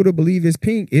enough people to believe it's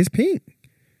pink, it's pink.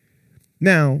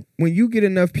 Now, when you get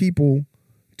enough people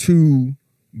to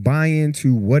buy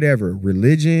into whatever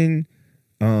religion,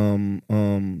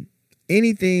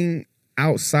 anything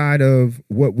outside of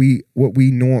what we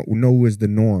know is the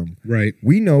norm. Right.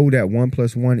 We know that 1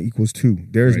 + 1 = 2.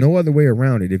 There's Right. no other way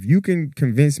around it. If you can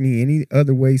convince me any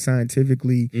other way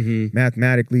scientifically,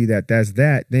 mathematically that's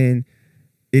that, then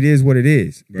it is what it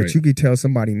is. Right. But you could tell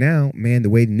somebody now, man, the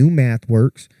way the new math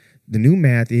works, the new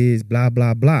math is blah,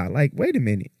 blah, blah. Like, wait a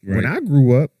minute. Right. When I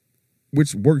grew up,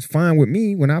 which works fine with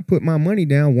me, when I put my money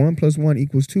down, 1 + 1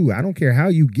 = 2. I don't care how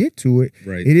you get to it.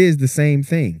 Right. It is the same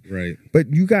thing. Right.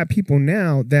 But you got people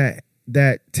now that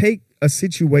take a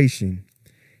situation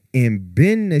and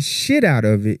bend the shit out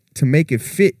of it to make it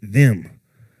fit them.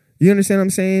 You understand what I'm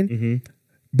saying? Mm-hmm.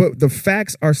 But the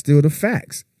facts are still the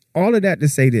facts. All of that to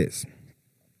say this.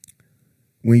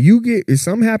 When you if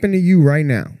something happened to you right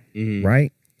now, Mm-hmm.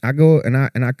 right? I go and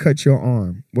I cut your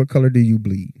arm. What color do you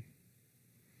bleed?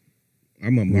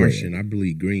 I'm a Martian. I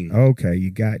bleed green. Okay,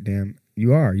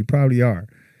 you are. You probably are.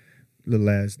 Little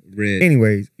ass. Red.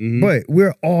 Anyways, but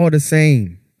we're all the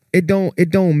same. It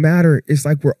don't matter. It's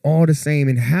like we're all the same.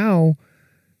 And how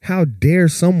dare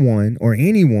someone or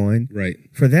anyone, Right.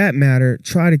 for that matter,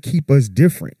 try to keep us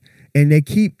different? And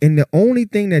the only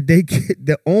thing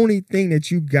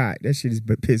that you got, that shit is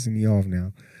pissing me off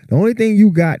now. The only thing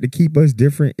you got to keep us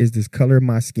different is this color of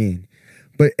my skin.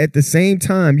 But at the same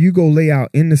time, you go lay out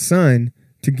in the sun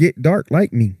to get dark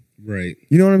like me. Right.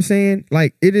 You know what I'm saying?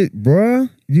 Like it is, bruh.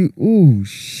 Ooh,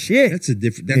 shit. That's a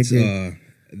different.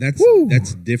 That's Woo.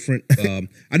 that's different.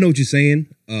 I know what you're saying.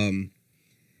 And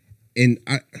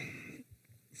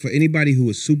for anybody who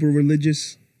is super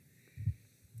religious,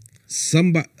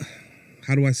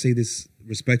 how do I say this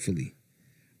respectfully?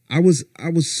 I was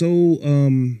so.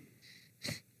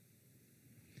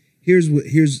 Here's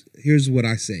what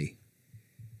I say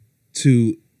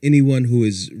to anyone who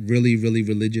is really, really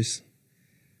religious.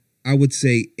 I would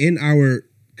say in our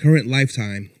current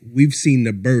lifetime, we've seen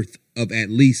the birth of at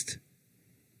least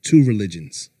 2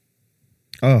 religions.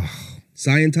 Oh,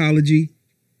 Scientology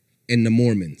and the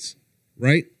Mormons,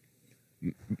 right?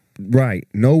 right.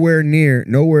 Nowhere near.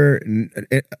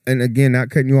 And again, not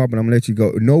cutting you off, but I'm gonna let you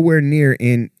go. Nowhere near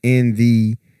in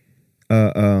the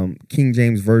King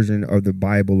James version of the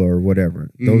Bible or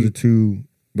whatever. Those are 2,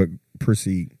 but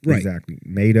proceed. Right. Exactly.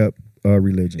 Made up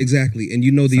religion. Exactly. And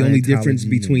you know the only difference Scientology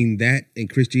between that and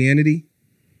Christianity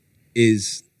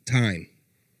is time.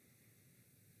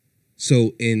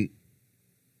 So in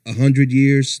 100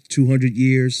 years, 200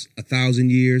 years,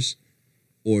 1,000 years,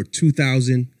 or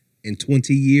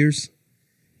 2,020 years,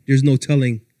 there's no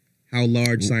telling how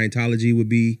large Scientology would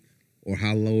be or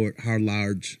how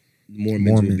large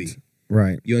Mormons would be.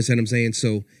 Right. You understand what I'm saying?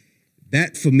 So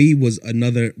that for me was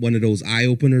another one of those eye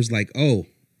openers. Like, oh,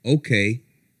 okay.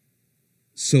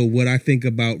 So what I think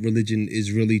about religion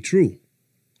is really true,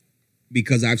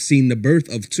 because I've seen the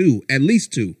birth of 2, at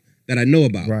least 2 that I know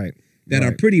about, Right. that are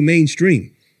Right. pretty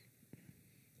mainstream.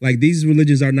 Like these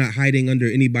religions are not hiding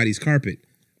under anybody's carpet.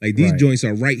 Like these Right. joints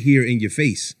are right here in your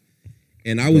face.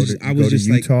 And I was Go to just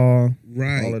like, Utah,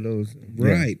 right, all of those.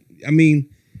 right. I mean,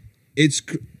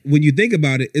 when you think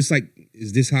about it, it's like,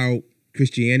 is this how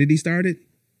Christianity started?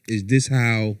 Is this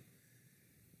how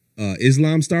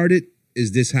Islam started?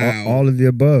 Is this how all of the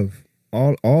above,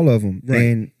 all of them, Right.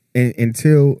 and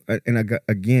until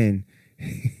again,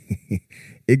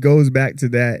 it goes back to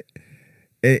that,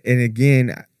 and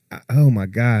again, oh my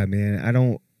God, man, I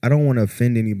don't want to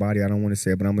offend anybody. I don't want to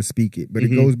say it, but I'm gonna speak it. But it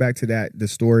goes back to the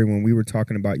story when we were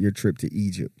talking about your trip to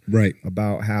Egypt, right?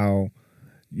 about how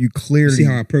you clearly See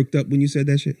how I perked up when you said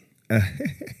that shit?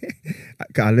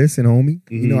 I listen, homie.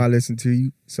 You know I listen to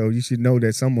you, so you should know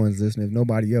that someone's listening, if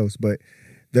nobody else. But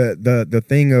the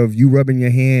thing of you rubbing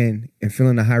your hand and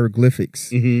feeling the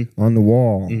hieroglyphics on the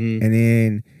wall, and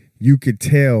then you could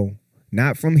tell,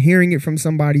 not from hearing it from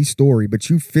somebody's story, but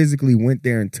you physically went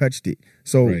there and touched it.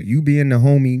 So Right. you being the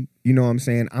homie, you know what I'm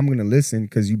saying? I'm going to listen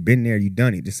because you've been there, you've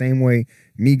done it. The same way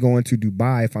me going to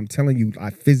Dubai, if I'm telling you I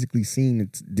physically seen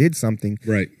it, did something,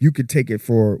 Right. you could take it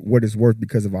for what it's worth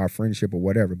because of our friendship or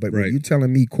whatever. But when Right. you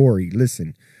telling me, Corey,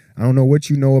 listen, I don't know what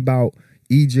you know about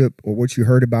Egypt or what you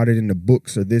heard about it in the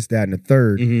books or this, that, and the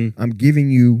third. I'm giving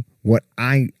you what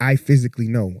I physically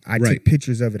know. I Right. took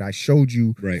pictures of it. I showed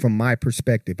you Right. from my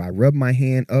perspective. I rubbed my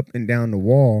hand up and down the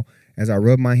wall. As I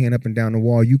rub my hand up and down the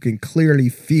wall, you can clearly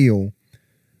feel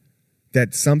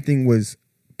that something was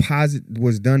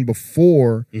done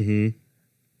before, and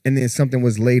then something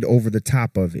was laid over the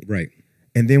top of it. Right.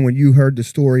 And then when you heard the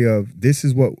story of this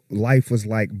is what life was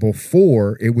like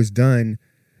before it was done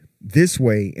this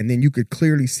way, and then you could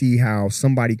clearly see how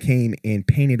somebody came and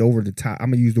painted over the top. I'm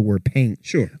gonna use the word paint.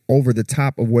 Sure. Over the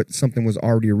top of what something was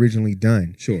already originally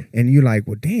done. Sure. And you're like,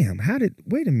 well, damn,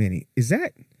 wait a minute. Is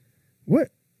that what?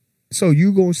 So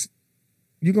you're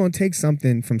gonna take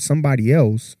something from somebody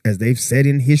else, as they've said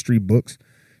in history books,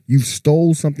 you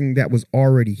stole something that was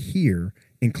already here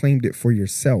and claimed it for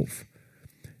yourself.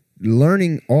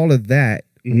 Learning all of that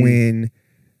when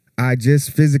I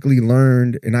just physically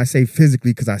learned, and I say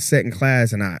physically because I sat in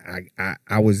class and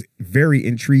I was very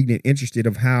intrigued and interested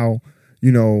of how,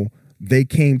 you know, they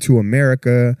came to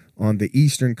America on the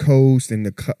eastern coast and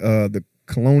the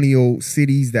colonial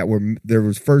cities that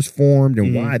was first formed,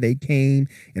 and why they came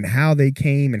and how they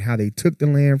took the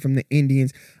land from the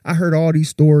Indians. I heard all these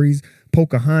stories.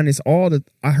 Pocahontas,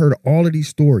 I heard all of these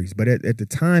stories, but at the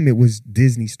time it was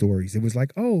Disney stories. It was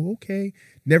like, oh, okay.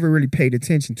 Never really paid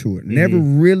attention to it. Never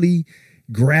really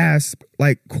grasped,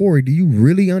 like, Corey, do you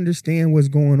really understand what's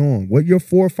going on? What your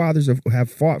forefathers have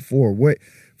fought for? What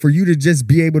for you to just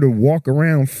be able to walk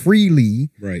around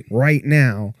freely right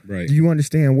now? Right. Do you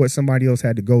understand what somebody else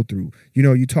had to go through? You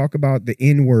know, you talk about the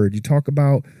N-word, you talk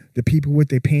about the people with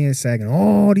their pants sagging,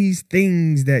 all these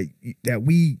things that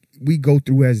we go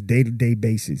through as day-to-day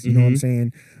basis. You know what I'm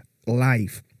saying?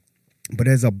 Life. But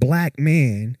as a black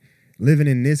man living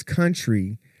in this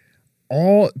country,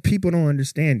 all people don't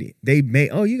understand it. They may,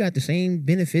 you got the same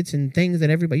benefits and things that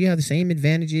everybody, you have the same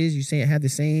advantages. You say have the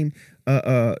same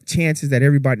chances that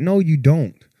everybody. No, you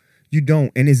don't. You don't.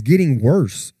 And it's getting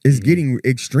worse. It's getting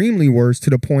extremely worse to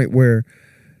the point where,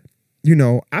 you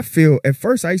know, I feel at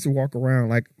first I used to walk around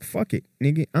like, fuck it,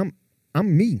 nigga. I'm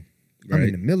me. I'm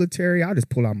in the military. I'll just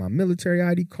pull out my military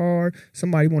ID card.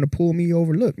 Somebody want to pull me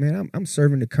over. Look, man, I'm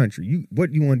serving the country.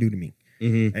 What you want to do to me?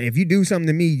 And if you do something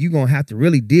to me, you're going to have to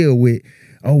really deal with,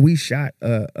 we shot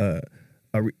a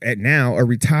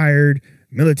retired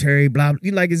military, blah,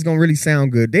 blah. Like, it's going to really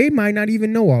sound good. They might not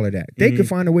even know all of that. They could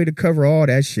find a way to cover all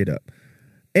that shit up.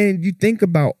 And you think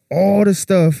about all the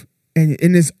stuff, and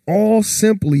it's all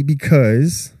simply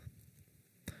because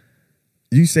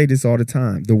you say this all the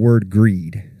time, the word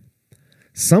greed.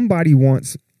 Somebody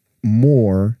wants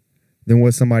more than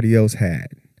what somebody else had.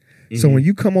 So when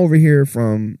you come over here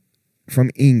from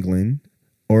England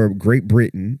or Great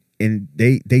Britain, and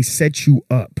they set you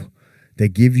up, they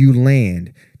give you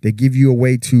land, they give you a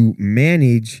way to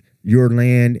manage your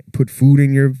land, put food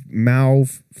in your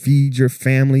mouth, feed your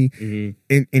family,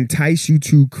 and entice you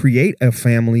to create a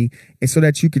family, and so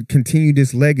that you could continue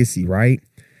this legacy, right?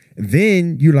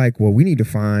 Then you're like, well, we need to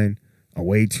find a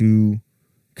way to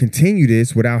continue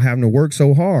this without having to work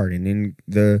so hard. And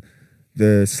then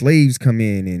the slaves come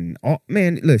in, and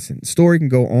man, listen, story can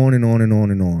go on and on and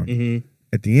on and on.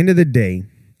 At the end of the day,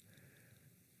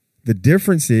 the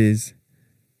difference is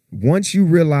once you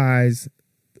realize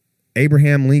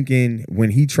Abraham Lincoln,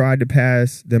 when he tried to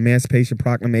pass the Emancipation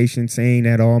Proclamation saying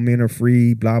that all men are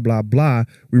free, blah, blah, blah,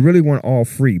 we really weren't all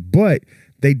free. But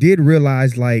they did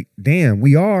realize, like, damn,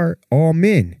 we are all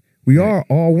men. We are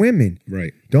all women.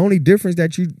 Right. The only difference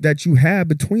that you have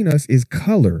between us is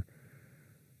color.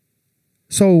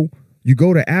 So you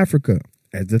go to Africa,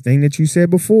 as the thing that you said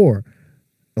before,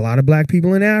 a lot of black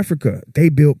people in Africa, they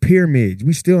built pyramids.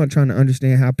 We still aren't trying to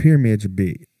understand how pyramids are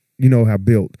big, how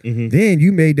built. Then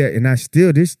you made that, and I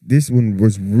still, this one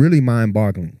was really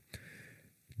mind-boggling.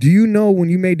 Do you know when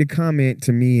you made the comment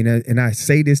to me, and I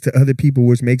say this to other people,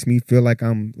 which makes me feel like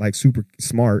I'm like super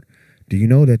smart, do you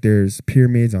know that there's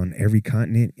pyramids on every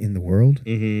continent in the world?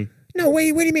 No,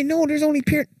 wait a minute. No, there's only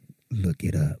Look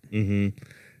it up.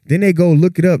 Then they go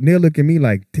look it up, and they'll look at me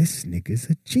like, this nigga's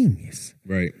a genius.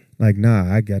 Right. Like,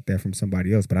 nah, I got that from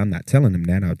somebody else, but I'm not telling them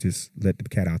that. I'll just let the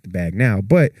cat out the bag now.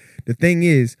 But the thing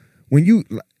is, when you,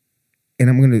 and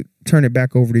I'm going to turn it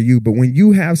back over to you, but when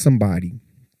you have somebody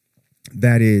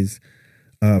that is,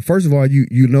 first of all,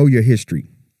 you know your history,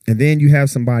 and then you have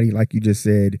somebody, like you just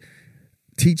said,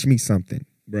 teach me something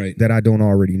that I don't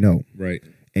already know. Right.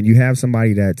 And you have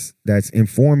somebody that's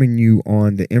informing you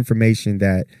on the information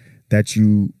that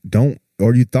you don't,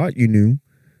 or you thought you knew,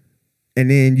 and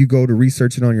then you go to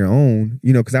research it on your own,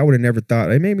 because I would have never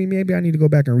thought, hey, maybe I need to go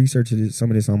back and research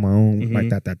some of this on my own, like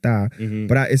that.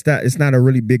 But it's not a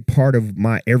really big part of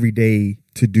my everyday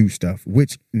to do stuff,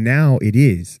 which now it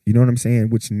is. You know what I'm saying?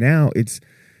 Which now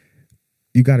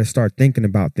you got to start thinking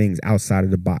about things outside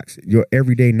of the box. Your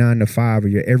everyday 9 to 5, or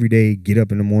your everyday get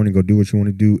up in the morning, go do what you want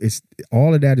to do. It's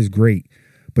all of that is great,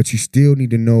 but you still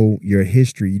need to know your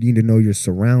history. You need to know your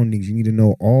surroundings. You need to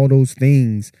know all those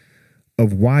things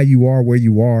of why you are where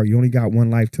you are. You only got one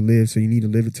life to live, so you need to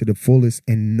live it to the fullest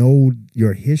and know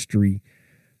your history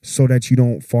so that you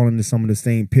don't fall into some of the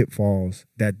same pitfalls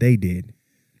that they did.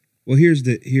 Well, here's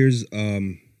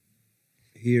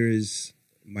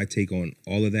my take on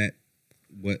all of that.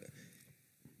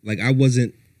 I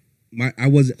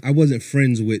wasn't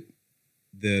friends with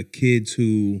the kids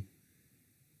who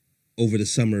over the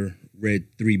summer read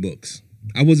 3 books.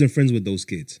 I wasn't friends with those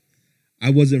kids. I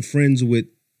wasn't friends with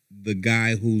the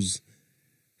guy whose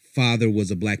father was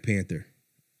a Black Panther.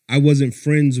 I wasn't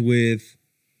friends with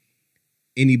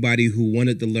anybody who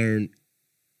wanted to learn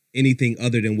anything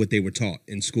other than what they were taught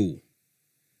in school.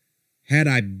 Had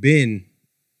I been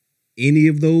any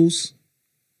of those,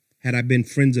 had I been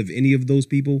friends of any of those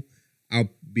people, I'll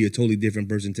be a totally different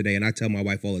person today. And I tell my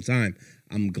wife all the time,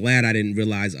 I'm glad I didn't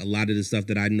realize a lot of the stuff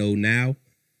that I know now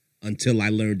until I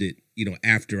learned it,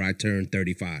 after I turned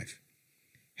 35.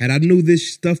 Had I knew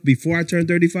this stuff before I turned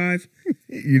 35,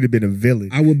 you'd have been a villain.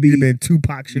 I would be You'd have been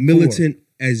Tupac Shakur. Militant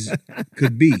as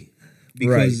could be.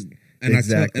 Because, Right. and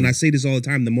Exactly. I say this all the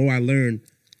time, the more I learn,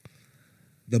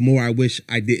 the more I wish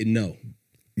I didn't know.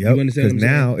 Yep. You understand what I'm Because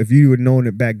now, if you would have known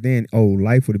it back then,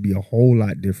 life would be a whole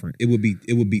lot different. It would be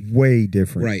Way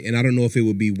different. right. And I don't know if it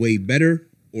would be way better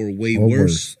or way Or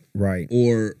worse Right.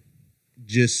 or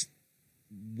just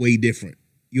way different.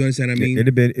 You understand what I mean? It'd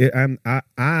have been.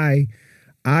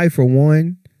 I for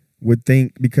one would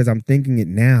think, because I'm thinking it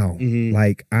now. Mhm.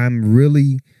 Like I'm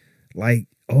really like,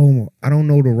 I don't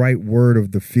know the right word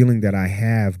of the feeling that I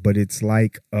have, but it's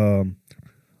like I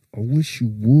wish you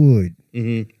would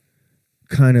Mhm.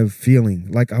 kind of feeling.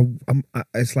 Like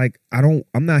it's like I'm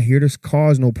not here to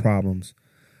cause no problems,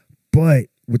 but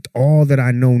with all that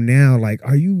I know now, like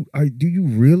do you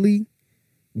really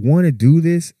want to do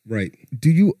this? Right. Do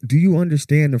you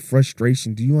understand the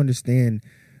frustration? Do you understand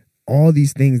all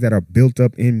these things that are built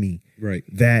up in me? Right.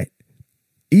 That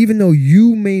even though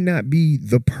you may not be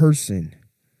the person,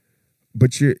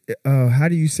 but you're how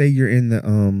do you say you're in the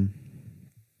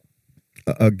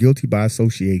guilty by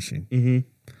association? Mm-hmm.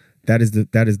 That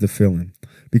is the feeling,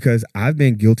 because I've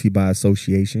been guilty by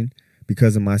association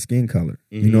because of my skin color.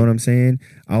 Mm-hmm. You know what I'm saying?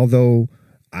 Although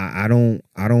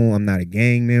I'm not a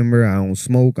gang member. I don't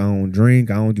smoke. I don't drink.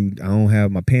 I don't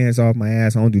have my pants off my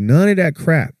ass. I don't do none of that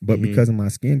crap. But Mhm. because of my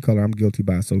skin color, I'm guilty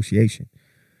by association.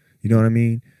 You know what I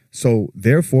mean? So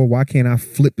therefore, why can't I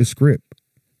flip the script?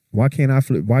 Why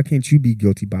can't you be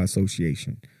guilty by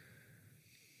association?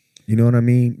 You know what I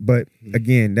mean? But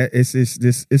again, that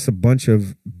it's a bunch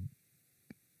of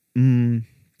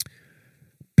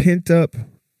pent up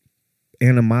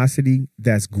animosity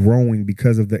that's growing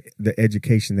because of the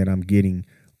education that I'm getting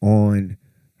on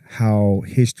how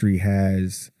history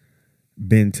has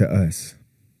been to us.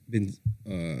 Been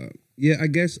yeah, I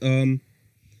guess I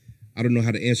don't know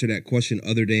how to answer that question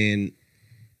other than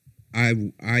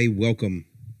I welcome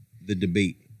the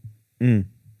debate.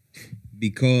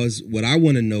 Because what I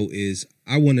want to know is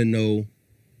I want to know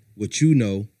what you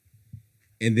know,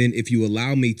 and then if you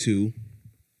allow me to,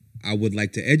 I would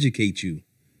like to educate you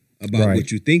about Right.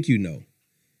 what you think you know,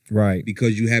 Right.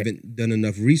 because you haven't done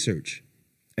enough research.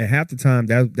 And half the time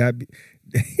that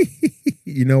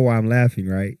you know why I'm laughing,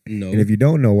 right? No. And if you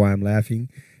don't know why I'm laughing,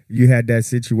 you had that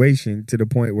situation to the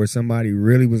point where somebody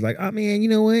really was like, "Oh man, you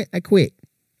know what? I quit.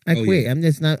 Oh, quit. yeah. I'm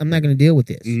not going to deal with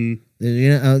this." Mhm. You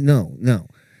know, no.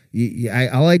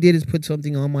 All I did is put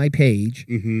something on my page,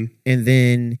 Mm-hmm. and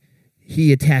then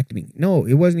he attacked me. No,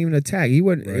 it wasn't even an attack. He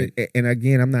wasn't. Right. And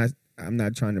again, I'm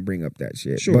not trying to bring up that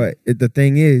shit. Sure. But the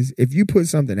thing is, if you put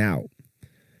something out,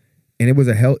 and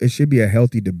it should be a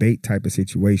healthy debate type of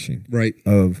situation. Right.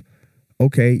 Of,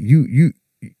 okay, you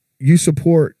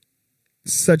support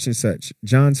such and such,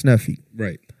 John Snuffy.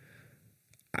 Right.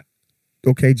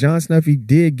 Okay, John Snuffy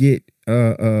did get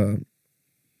a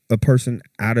person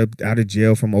out of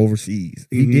jail from overseas.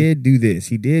 He Mhm. did do this.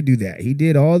 He did do that. He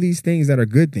did all these things that are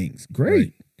good things.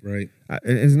 Great. Right.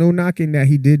 There's no knocking that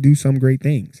he did do some great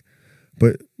things.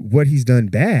 But what he's done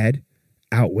bad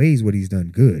outweighs what he's done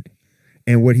good.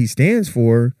 And what he stands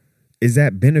for, is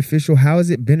that beneficial? How is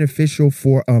it beneficial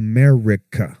for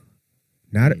America?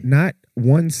 Not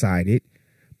one-sided,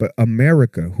 but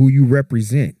America, who you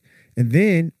represent. And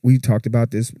then we talked about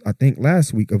this, I think,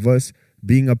 last week, of us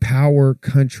being a power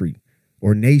country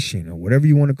or nation or whatever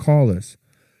you want to call us.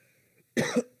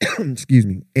 Excuse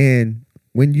me. And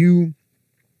when you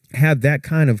have that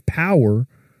kind of power,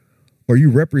 or you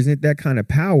represent that kind of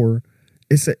power,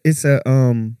 it's a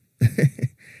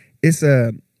it's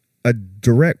a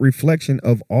direct reflection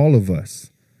of all of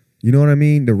us. You know what I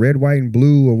mean? The red, white, and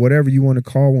blue, or whatever you want to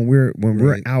call when we're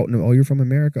Right. out. And, oh, you're from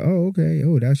America. Oh, okay.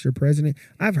 Oh, that's your president.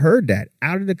 I've heard that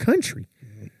out of the country.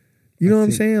 You know what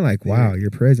I'm saying? Like, wow, you're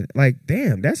president. Like,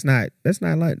 damn, that's not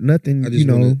like nothing. I just you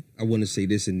know. I want to say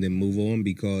this and then move on,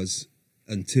 because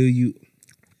until you,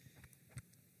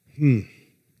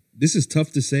 this is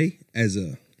tough to say as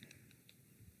a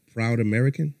proud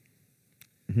American.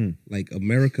 Like,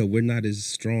 America, we're not as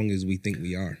strong as we think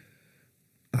we are.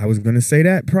 I was gonna say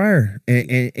that prior,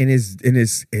 and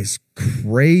it's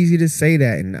crazy to say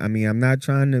that. And I mean, I'm not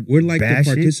trying to. We're like the bash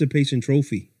it. participation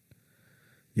trophy.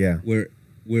 Yeah, We're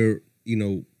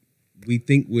we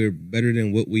think we're better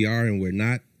than what we are, and we're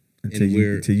not. Until And you-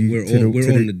 we're until you- we're to the- on, we're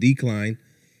to on the- the decline.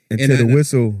 until the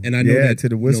whistle. And I know that to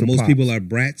the whistle. most pops. people are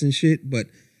brats and shit, but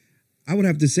I would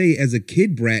have to say, as a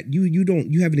kid brat, you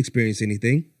haven't experienced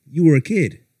anything. You were a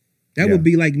kid. That Yeah. would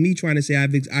be like me trying to say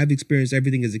I've experienced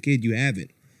everything as a kid. You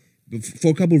haven't, but for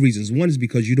a couple of reasons. One is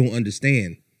because you don't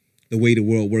understand the way the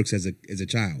world works as a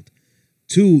child.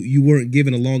 Two, you weren't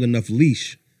given a long enough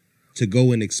leash to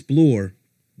go and explore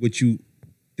what you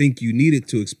think you needed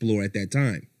to explore at that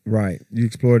time. Right. You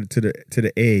explored it to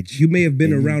the edge. You may have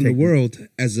been And you around the take- world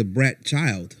as a brat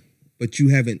child, but you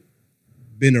haven't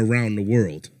been around the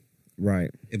world,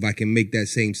 Right. if I can make that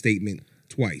same statement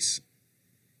twice.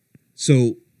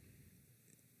 So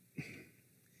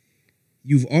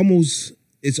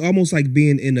it's almost like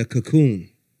being in a cocoon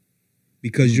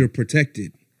because you're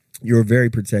protected You're very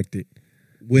protected.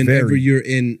 whenever Very. you're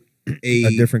in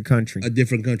A different country. a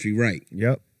different country, right?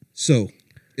 Yep. So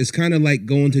it's kind of like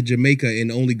going to Jamaica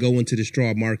and only going to the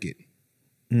straw market,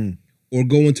 or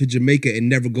going to Jamaica and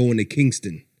never going to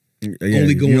Kingston,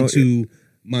 only going to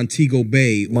Montego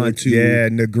Bay or to yeah,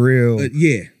 Negril.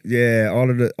 yeah. Yeah,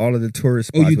 all of the tourist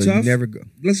Oh, spots. you but tough? never go.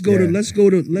 Let's go Yeah. let's go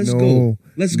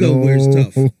No, where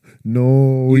it's tough.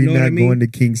 No, You we're know what not I mean? going to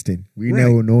Kingston. We Right.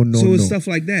 no. So it's no. stuff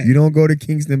like that. You don't go to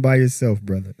Kingston by yourself,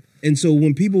 brother. And so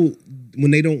when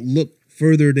they don't look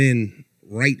further than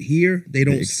right here, they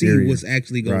don't see exterior. what's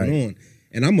actually going Right. on.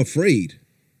 And I'm afraid.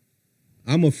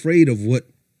 I'm afraid of what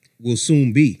will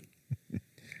soon be.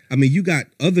 I mean, you got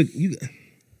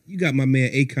my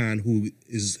man Akon, who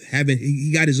is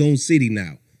he got his own city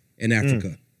now in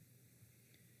Africa.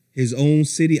 His own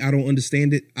city. I don't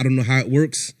understand it. I don't know how it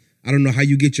works. I don't know how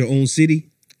you get your own city.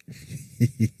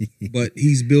 But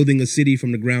he's building a city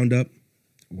from the ground up.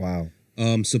 Wow.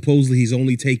 Supposedly he's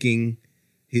only taking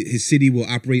his city will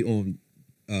operate on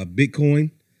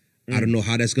Bitcoin. I don't know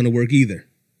how that's going to work either.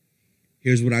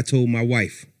 Here's what I told my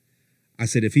wife. I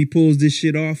said, if he pulls this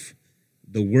shit off,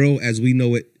 the world as we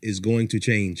know it is going to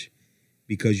change,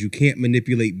 because you can't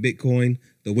manipulate Bitcoin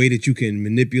the way that you can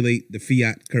manipulate the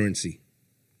fiat currency.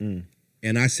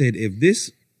 And I said, if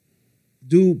this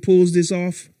dude pulls this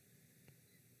off,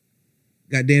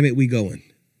 God damn it, we going.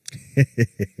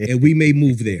 And we may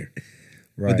move there.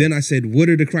 Right. But then I said, what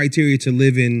are the criteria to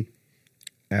live in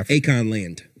Africa. Akon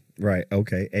land? Right.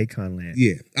 Okay. Akon land.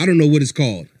 Yeah. I don't know what it's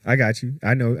called. I got you.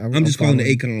 I know. I'm just calling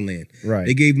it following. Akon land. Right.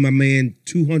 They gave my man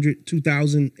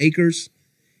 2,000 acres,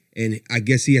 and I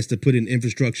guess he has to put in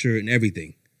infrastructure and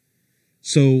everything.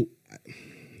 So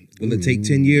will it take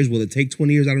 10 years? Will it take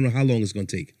 20 years? I don't know how long it's going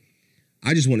to take.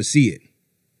 I just want to see it.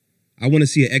 I want to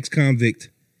see an ex-convict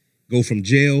go from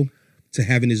jail to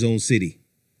having his own city.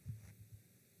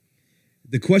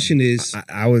 The question is,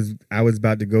 I was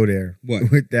about to go there. What?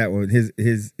 With that one?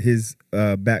 His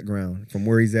background from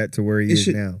where he's at to where he is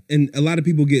now. and a lot of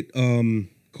people get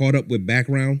caught up with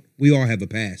background. We all have a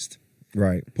past.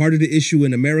 Right. Part of the issue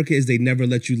in America is they never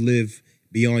let you live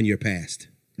beyond your past,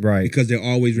 Right. because they're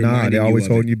always Nah, reminding they're always you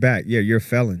of holding it. you back. Yeah, you're a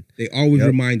felon. They always Yep.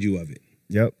 remind you of it.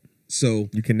 Yep. So,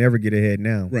 You can never get ahead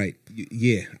now. right.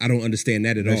 Yeah, I don't understand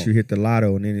that at Unless all. you hit the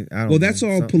lotto and then I don't Well, know, that's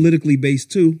all something. politically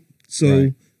based too. So,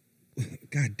 Right.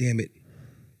 God damn it.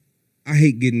 I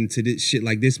hate getting into this shit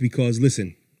like this because,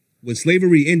 listen, when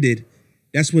slavery ended,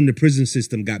 that's when the prison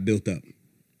system got built up.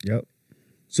 Yep.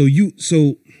 So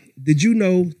did you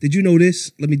know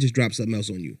this? Let me just drop something else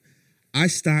on you. I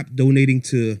stopped donating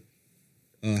to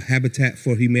Habitat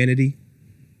for Humanity.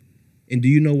 And do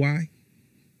you know why?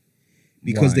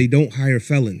 Because Why? they don't hire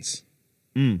felons.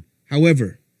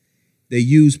 However, they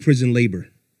use prison labor.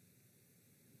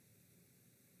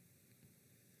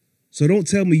 So don't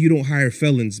tell me you don't hire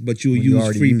felons, but you'll When you use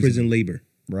already free use prison them. labor.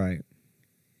 Right.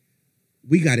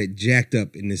 We got it jacked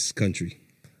up in this country.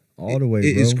 All the way,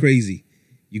 It bro. is crazy.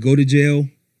 You go to jail,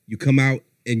 you come out,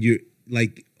 and you're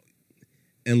like,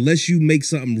 unless you make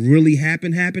something really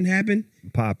happen,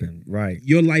 Popping. Right.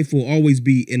 your life will always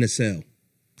be in a cell,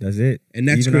 That's it. And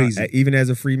that's even crazy. Even as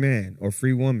a free man or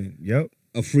free woman. Yep.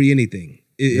 a free anything.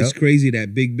 It's crazy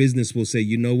that big business will say,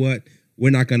 you know what? We're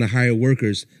not going to hire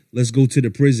workers. Let's go to the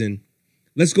prison.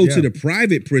 Let's go to the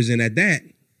private prison at that.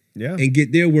 Yeah. And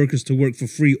get their workers to work for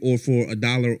free or for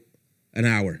 $1 an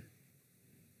hour.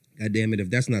 God damn it. If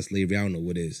that's not slavery, I don't know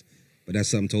what is. But that's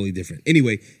something totally different.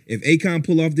 Anyway, if Akon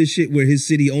pull off this shit where his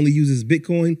city only uses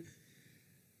Bitcoin,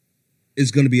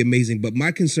 it's going to be amazing. But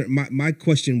my concern, my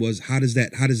question was, how does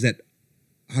that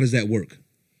work?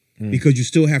 Because you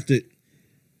still have to.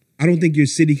 I don't think your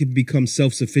city could become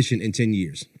self-sufficient in 10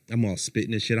 years. I'm all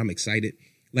spitting this shit. I'm excited.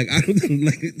 Like I don't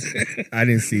like. I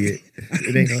didn't see it.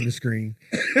 It ain't on the screen.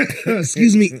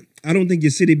 Excuse me. I don't think your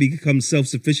city becomes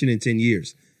self-sufficient in 10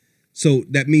 years. So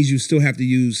that means you still have to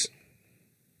use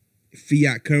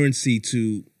fiat currency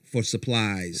for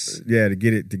supplies. Yeah, to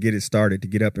get it started, to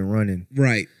get up and running.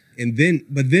 Right. And then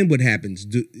what happens?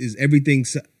 Is everything?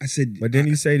 I said. But then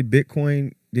you say the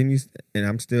Bitcoin. Then you and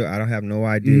I don't have no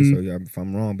idea. So if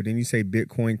I'm wrong, but then you say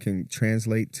Bitcoin can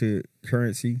translate to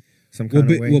currency some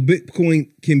kind of way. Well,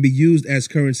 Bitcoin can be used as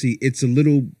currency. It's a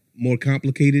little more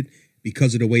complicated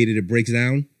because of the way that it breaks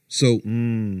down. So,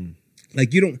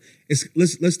 like you don't.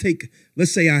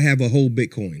 Let's say I have a whole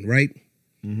Bitcoin, right?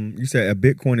 Mm-hmm. You said a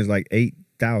Bitcoin is like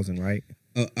 8,000, right?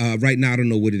 Right now I don't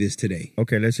know what it is today.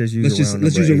 Okay, let's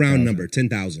use a round number,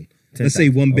 10,000. Let's say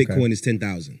one Bitcoin is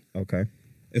 10,000. Okay.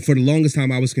 And for the longest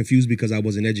time, I was confused because I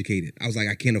wasn't educated. I was like,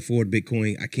 I can't afford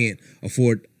Bitcoin. I could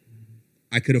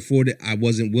afford it. I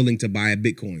wasn't willing to buy a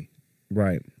Bitcoin.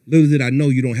 Right. Little did I know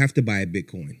you don't have to buy a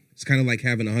Bitcoin. It's kind of like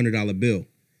having a $100 bill.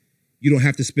 You don't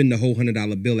have to spend the whole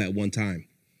 $100 bill at one time.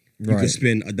 You could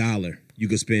spend $1. You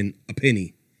could spend a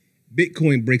penny.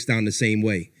 Bitcoin breaks down the same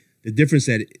way. The difference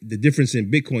in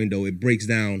Bitcoin, though, it breaks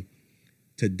down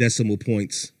to decimal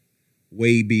points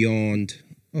way beyond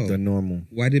the normal.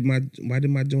 Why did my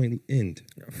joint end?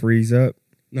 Freeze up?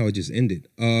 No, it just ended.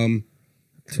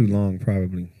 Too long,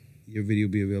 probably. Your video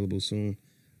will be available soon.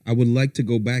 I would like to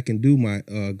go back and do my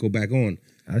go back on.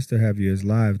 I still have you as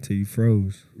live till you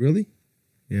froze. Really?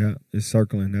 Yeah, it's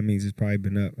circling. That means it's probably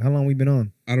been up. How long we been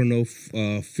on? I don't know,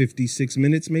 56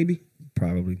 minutes maybe?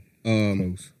 Probably.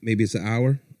 Close. Maybe it's an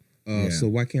hour. So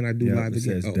why can't I do live it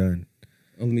again? Says done.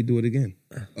 Let me do it again.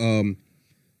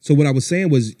 So what I was saying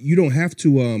was you don't have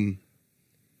to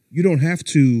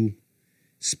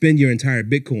spend your entire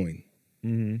Bitcoin.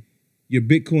 Mm-hmm. Your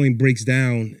Bitcoin breaks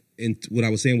down into what I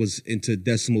was saying was into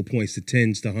decimal points, to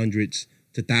tens, to hundreds,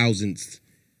 to thousands.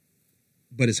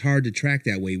 But it's hard to track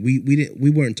that way.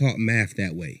 We weren't taught math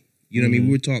that way. You know what I mean?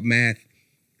 We were taught math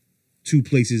 2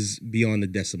 places beyond the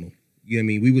decimal. You know what I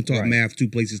mean? We were taught math 2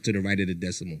 places to the right of the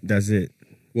decimal. That's it.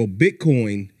 Well,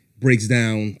 Bitcoin breaks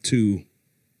down to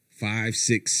 5,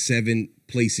 6, 7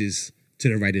 places to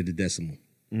the right of the decimal.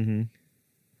 Mm-hmm.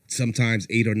 Sometimes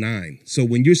 8 or 9. So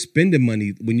when you're spending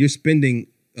money, when you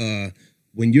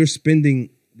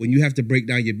have to break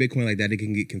down your Bitcoin like that, it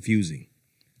can get confusing.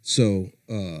 So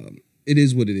it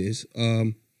is what it is.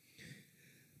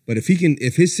 But if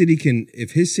his city can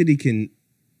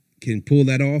pull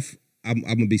that off, I'm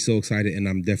gonna be so excited, and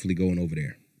I'm definitely going over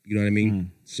there. You know what I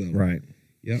mean? So right.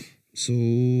 Yep. So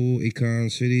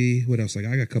Akon City. What else? Like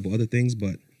I got a couple other things,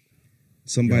 but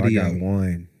somebody. I got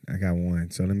one.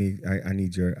 So let me. I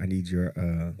need your.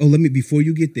 Let me. Before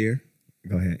you get there,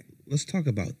 go ahead. Let's talk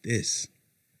about this.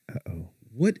 Uh-oh.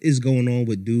 What is going on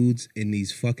with dudes in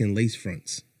these fucking lace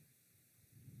fronts?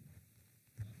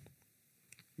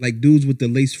 Like dudes with the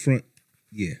lace front.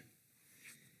 Yeah.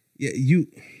 Yeah.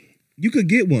 You could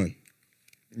get one.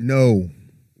 No.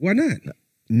 Why not?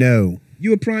 No.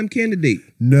 You a prime candidate.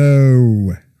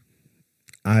 No.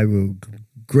 I will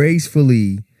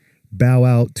gracefully bow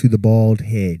out to the bald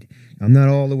head. I'm not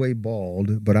all the way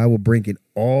bald, but I will bring it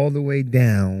all the way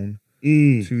down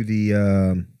to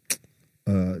the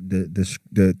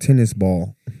tennis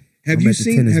ball. Have you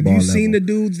seen the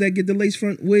dudes that get the lace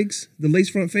front wigs, the lace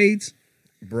front fades?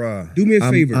 Bruh. Do me a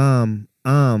favor. I'm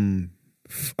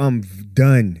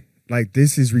done. Like,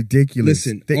 this is ridiculous.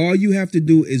 Listen, all you have to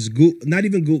do is go to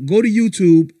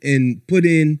YouTube and put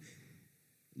in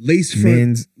lace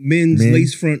front men's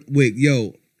lace front wig.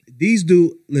 Yo, these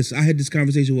dudes, listen, I had this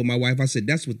conversation with my wife. I said,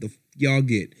 that's what y'all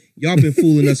get. Y'all been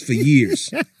fooling us for years.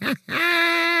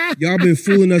 Y'all been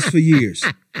fooling us for years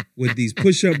with these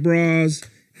push-up bras,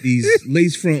 these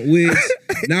lace front wigs.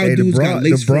 Now dudes got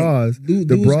lace front.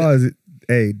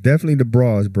 Hey, definitely the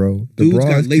bras, bro. The dudes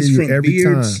bras got lace front every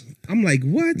beards. time. I'm like,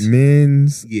 what?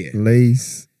 Men's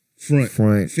lace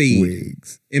front fade.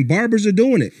 Wigs. And barbers are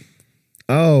doing it.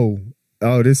 Oh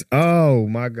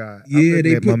my God.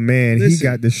 Yeah, my man. Listen. He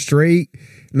got the straight.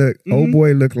 Look, old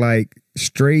boy looked like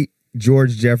straight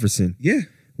George Jefferson. Yeah.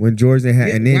 When George didn't have,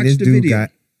 and then this dude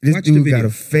got This Watch the dude video. got a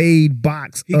fade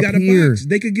box He up got a here. box.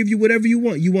 They could give you whatever you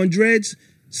want. You want dreads?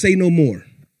 Say no more.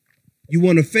 You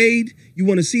want a fade? You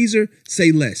want a Caesar?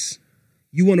 Say less.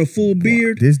 You want a full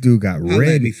beard? This dude got Holla at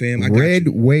red, me, fam. I got red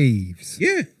you. waves.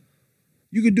 Yeah.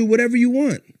 You could do whatever you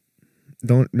want.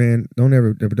 Don't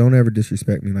ever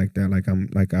disrespect me like that.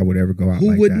 Like I would ever go out. Who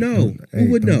like would that. know? Don't- Who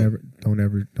would don't know? Ever,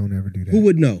 don't ever do that. Who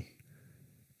would know?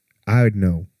 I would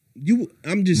know.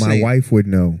 I'm just My saying. wife would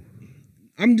know.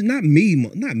 I'm not me.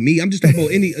 I'm just talking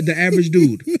about the average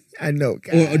dude. I know.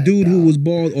 Or a dude who was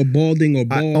bald or balding or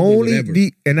I bald or only whatever.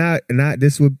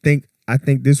 I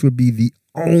think this would be the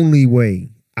only way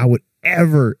I would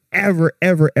ever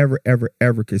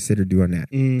consider doing that.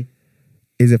 Mm.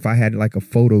 Is if I had like a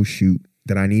photo shoot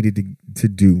that I needed to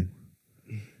do,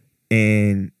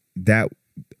 and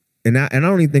I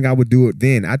don't even think I would do it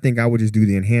then. I think I would just do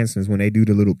the enhancements when they do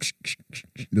the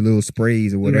little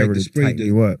sprays or whatever the to spray, tighten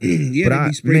you up. Yeah, But they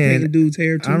be spray painting dudes'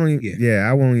 hair too. I don't even. Yeah. Yeah,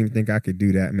 I won't even think I could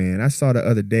do that, man. I saw the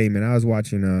other day, man. I was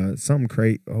watching something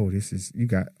crazy. Oh, this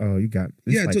Yeah,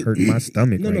 like hurting my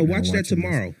stomach. No, right now watch that watching this.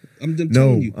 tomorrow. I'm No,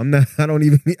 telling you. I'm not. I don't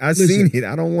even. I've Listen, seen it.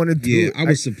 I don't want to do Yeah, it. I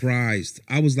was surprised.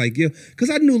 I was like, yeah,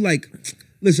 because I knew, like,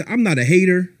 listen, I'm not a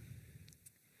hater,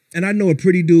 and I know a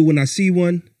pretty dude when I see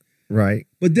one. Right.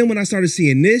 But then when I started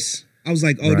seeing this, I was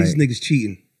like, oh, these Right. niggas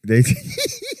cheating. They.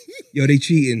 Yo, they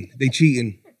cheating. They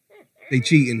cheating. They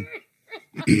cheating.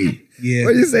 Yeah,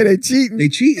 What you say? They cheating? they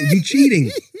cheating. You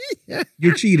cheating.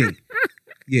 You're cheating.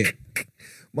 Yeah.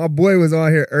 My boy was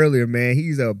on here earlier, man.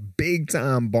 He's a big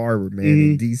time barber, man,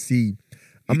 in DC.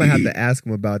 I'm gonna have to ask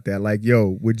him about that. Like,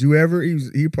 yo, would you ever?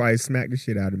 He probably smack the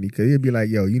shit out of me because he'd be like,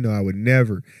 yo, I would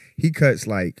never. He cuts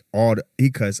all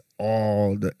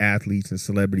the athletes and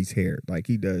celebrities' hair. Like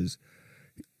he does.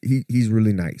 He's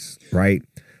really nice, right?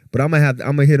 But I'm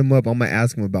gonna hit him up. I'm gonna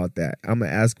ask him about that. I'm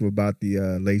gonna ask him about the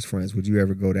lace fronts. Would you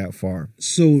ever go that far?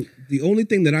 So the only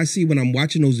thing that I see when I'm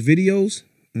watching those videos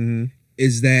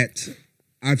is that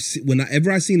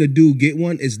whenever I've seen a dude get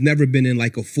one, it's never been in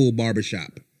like a full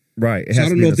barbershop. Right. It So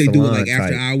has I to don't be know in if a they do it salon like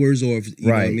after type. hours or if, you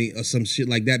know what I Right. mean, or some shit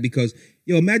like that. Because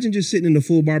imagine just sitting in the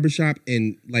full barbershop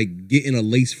and like getting a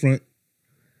lace front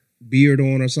beard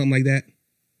on or something like that.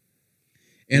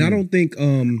 And I don't think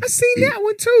I seen that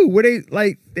one too, where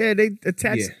they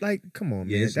attach Yeah. like, come on,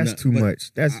 Yeah, man, it's that's not- too but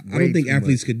much. That's I don't think way too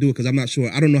athletes much. could do it because I'm not sure.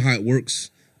 I don't know how it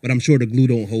works, but I'm sure the glue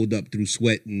don't hold up through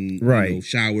sweat and Right.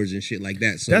 showers and shit like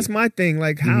that. So That's my thing.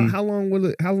 Like, how long will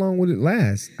it? How long will it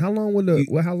last? How long will it?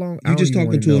 How long? I you don't just even talking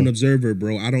wanna to an know. observer,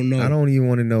 bro. I don't know. I don't even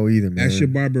want to know either, man. Ask your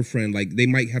barber friend. Like they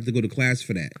might have to go to class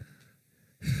for that.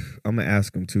 I'm gonna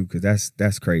ask him too because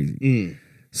that's crazy. Mm.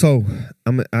 So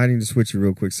I need to switch it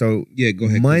real quick. So Yeah, go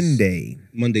ahead. 'cause Monday,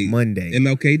 Monday,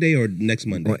 MLK Day or next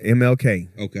Monday? MLK.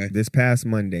 Okay. This past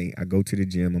Monday, I go to the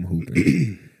gym. I'm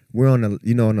hooping. We're on the,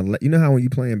 you know how when you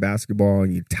playing basketball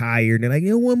and you're tired and they're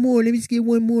like, one more, let me just get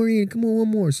one more in. Come on, one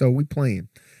more. So we playing.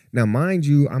 Now, mind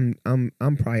you, I'm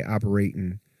probably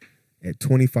operating at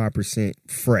 25%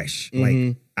 fresh,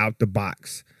 like out the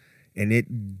box, and it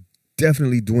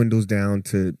definitely dwindles down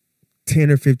to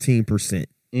 10 or 15%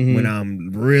 when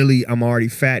I'm already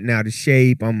fat and out of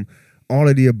shape. I'm all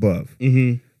of the above.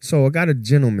 So I got a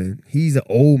gentleman. He's an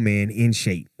old man in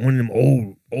shape, one of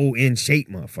them old in shape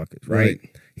motherfuckers, right?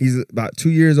 He's about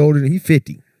 2 years older than he's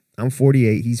 50. I'm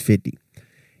 48. He's 50,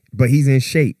 but he's in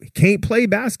shape. He can't play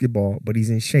basketball, but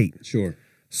he's in shape. Sure.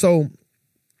 So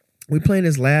we playing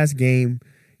this last game,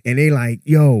 and they like,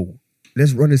 yo,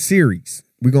 let's run a series.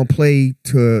 We're gonna play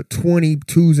to 20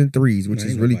 twos and threes, which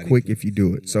is really quick if you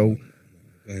do it. So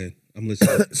Go ahead. I'm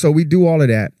listening. so we do all of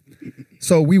that.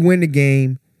 So we win the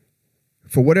game.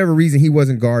 For whatever reason, he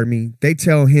wasn't guarding me. They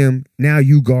tell him, now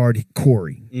you guard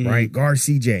Corey, right? Guard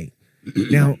CJ.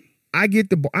 Now, I get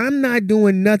the ball. I'm not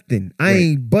doing nothing. I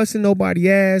ain't busting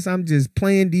nobody ass. I'm just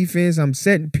playing defense. I'm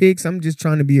setting picks. I'm just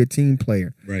trying to be a team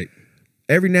player. Right.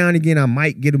 Every now and again, I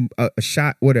might get a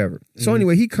shot, whatever. So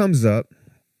anyway, he comes up,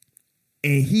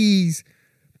 and he's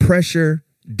pressure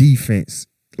defense,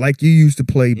 like you used to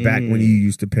play back when you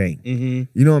used to play. You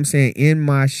know what I'm saying? In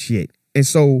my shit. And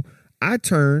so I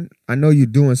turn. I know you're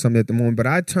doing something at the moment, but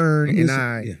I turn I'm and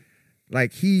listening.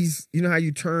 like he's, you know how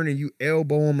you turn and you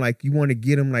elbow him, like you want to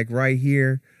get him like right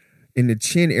here in the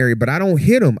chin area, but I don't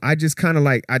hit him. I just kind of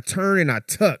like, I turn and I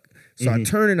tuck. So I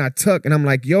turn and I tuck and I'm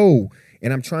like, yo,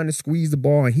 and I'm trying to squeeze the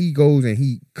ball and he goes and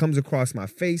he comes across my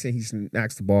face and he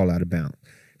smacks the ball out of bounds.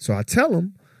 So I tell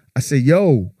him, I say,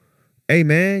 yo, hey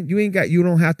man, you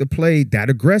don't have to play that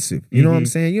aggressive. You know what I'm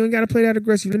saying? You ain't got to play that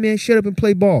aggressive. Man, shut up and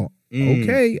play ball.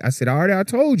 Okay. I said, I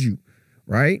told you.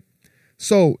 Right?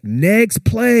 So next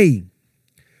play,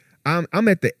 I'm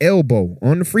at the elbow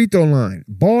on the free throw line.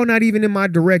 Ball not even in my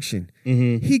direction.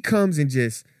 He comes and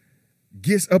just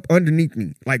gets up underneath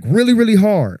me like really, really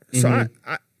hard. So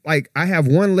I have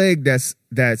one leg that's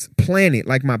planted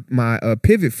like my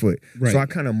pivot foot. Right. So I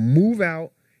kind of move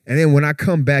out, and then when I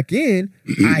come back in,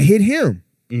 I hit him.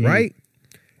 Right.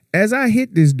 As I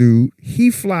hit this dude,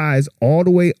 he flies all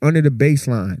the way under the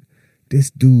baseline. This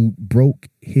dude broke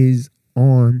his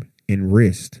arm and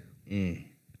wrist. And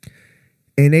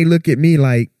they look at me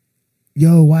like,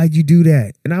 yo, why'd you do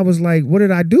that? And I was like, what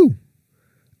did I do?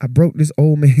 I broke this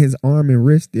old man's arm and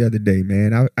wrist the other day,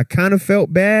 man. I kind of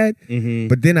felt bad,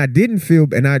 but then I didn't feel,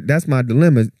 and that's my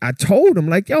dilemma. I told him,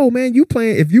 like, yo, man,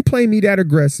 if you play me that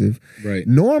aggressive, Right.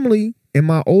 normally in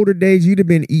my older days, you'd have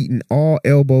been eating all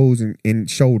elbows and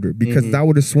shoulder because I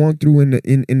would have swung through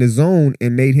in the zone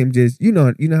and made him just, you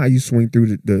know how you swing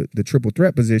through the triple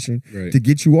threat position Right. to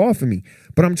get you off of me.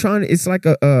 But I'm trying to, it's like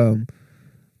a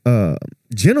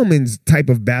gentleman's type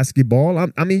of basketball.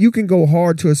 I mean, you can go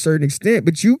hard to a certain extent,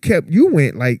 but you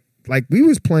went like we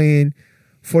was playing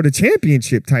for the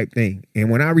championship type thing. And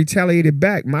when I retaliated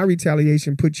back, my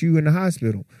retaliation put you in the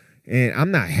hospital. And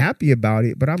I'm not happy about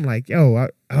it, but I'm like, yo,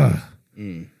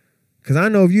 because I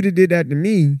know if you'd have did that to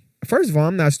me, first of all,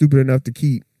 I'm not stupid enough to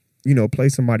keep, play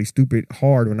somebody stupid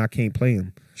hard when I can't play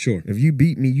them. Sure. If you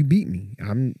beat me, you beat me.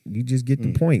 You just get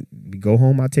the point. We go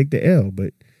home, I take the L,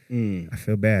 but I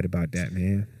feel bad about that,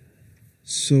 man.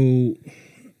 So,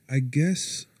 I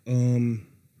guess,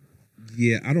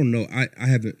 yeah, I don't know. I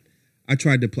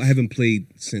haven't played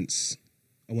since,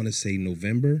 I want to say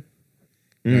November.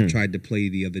 And I tried to play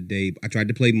the other day. I tried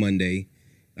to play Monday.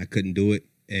 I couldn't do it.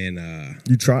 And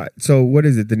you tried. So what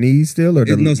is it? The knees still, or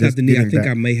no? It's not the knee. I think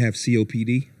back? I may have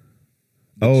COPD.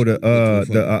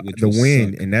 The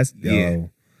wind, and that's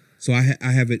So I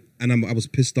have it, and I was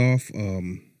pissed off.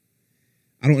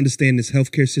 I don't understand this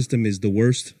healthcare system is the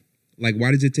worst. Like,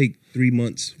 why does it take 3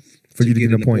 months for you to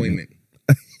get an appointment?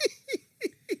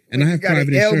 And I have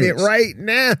private insurance right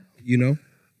now.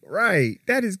 Right,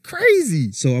 that is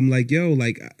crazy. So I'm like, yo,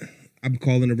 like I'm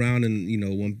calling around, and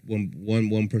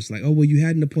one person like, oh well, you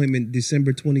had an appointment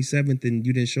December 27th and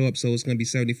you didn't show up, so it's gonna be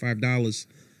 $75.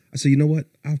 I said, you know what?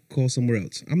 I'll call somewhere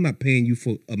else. I'm not paying you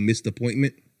for a missed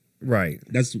appointment. Right.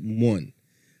 That's one.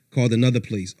 Called another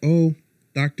place. Oh,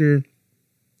 Dr.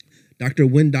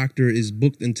 Wynn Doctor is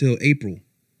booked until April.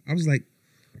 I was like,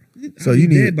 so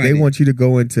they want you to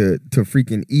go into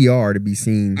freaking ER to be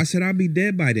seen. I said, I'll be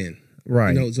dead by then.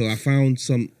 Right. So I found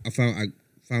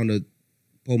a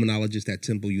pulmonologist at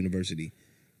Temple University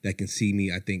that can see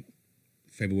me, I think,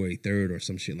 February 3rd or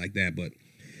some shit like that.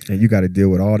 And you got to deal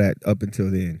with all that up until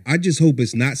then. I just hope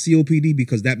it's not COPD,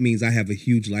 because that means I have a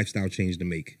huge lifestyle change to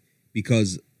make,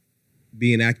 because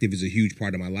being active is a huge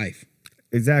part of my life.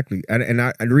 Exactly. And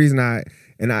the reason I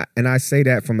say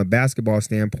that from a basketball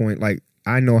standpoint, like,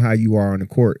 I know how you are on the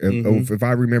court. If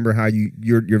I remember how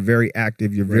you're very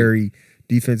active, you're very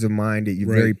defensive minded,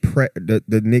 you're very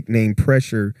the nickname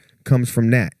pressure comes from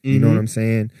that. You know what I'm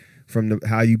saying? From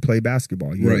how you play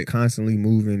basketball. You're constantly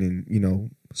moving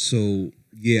and, So,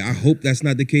 yeah, I hope that's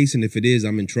not the case, and if it is,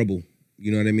 I'm in trouble.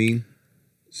 You know what I mean?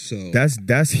 So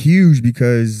that's huge,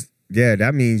 because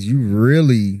that means you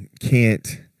really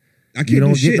can't. You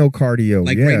don't get no cardio.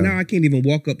 Like right now, I can't even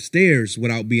walk upstairs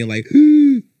without being like,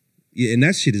 yeah, and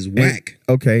that shit is whack.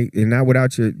 Okay, and not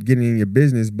without you getting in your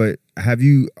business, but have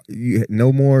you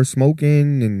no more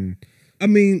smoking? And I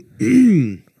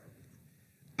mean,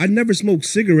 I never smoked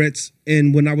cigarettes,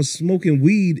 and when I was smoking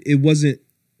weed, it wasn't.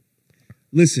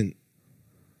 Listen,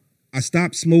 I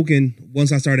stopped smoking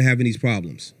once I started having these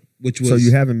problems, which was. So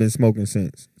you haven't been smoking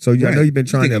since. So I know you've been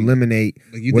trying to eliminate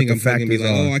what the factors are.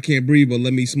 Oh, I can't breathe, but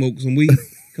let me smoke some weed.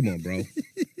 Come on, bro.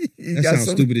 That sounds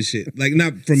stupid as shit. Like,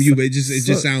 not from you, but it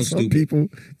just sounds stupid. People,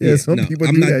 some people.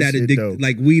 I'm do not that addicted. though.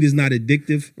 Like, weed is not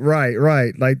addictive.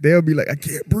 Right. Like, they'll be like, I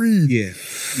can't breathe.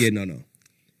 Yeah, no.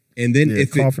 And then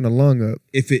if coughing a lung up.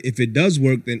 If it does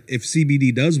work, then if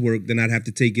CBD does work, then I'd have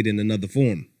to take it in another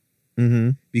form.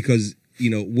 Because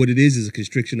what it is a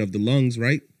constriction of the lungs,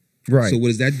 right? Right. So what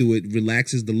does that do? It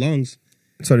relaxes the lungs.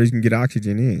 So that you can get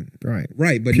oxygen in, right?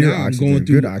 Right, but Pure now oxygen, I'm going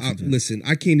through. good oxygen. Listen,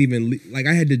 I can't even. Like,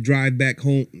 I had to drive back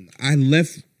home. I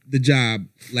left the job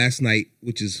last night,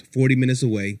 which is 40 minutes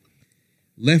away.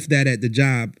 Left that at the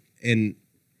job, and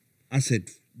I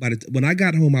said, when I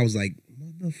got home, I was like,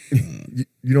 motherfucker.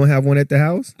 You don't have one at the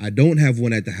house? I don't have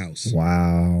one at the house.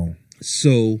 Wow.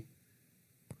 So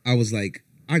I was like,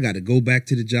 I got to go back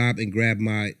to the job and grab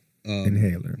my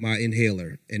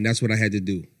inhaler, and that's what I had to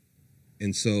do.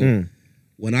 And so.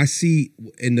 When I see,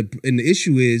 and the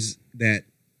issue is that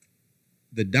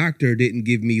the doctor didn't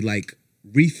give me like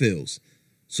refills.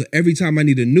 So every time I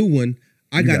need a new one,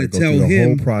 I got to go tell through the him.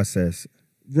 whole process.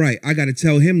 Right. I got to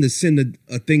tell him to send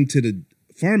a thing to the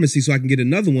pharmacy so I can get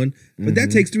another one. But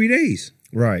that takes 3 days.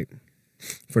 Right.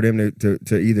 For them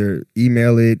to either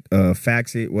email it,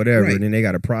 fax it, whatever, Right. and then they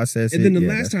got to process And it. then the Yeah,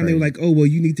 last that's time they were crazy. like, "Oh, well,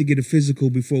 you need to get a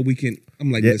physical before we can."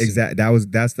 I'm like, Yeah, listen, exactly.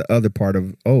 That's the other part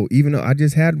of. Oh, even though I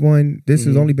just had one, this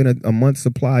has only been a month's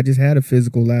supply. I just had a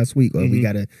physical last week. Well, we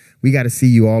gotta see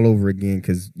you all over again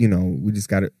because we just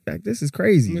gotta. Like, this is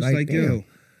crazy. I'm just like, damn. yo.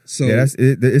 So Yeah,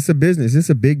 it's a business. It's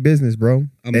a big business, bro.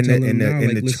 I'm telling them now,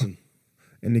 like, listen,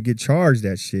 and to get charged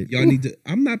that shit. y'all need to.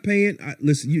 I'm not paying.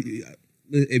 Listen,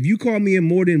 if you call me in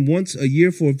more than once a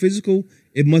year for a physical,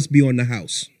 it must be on the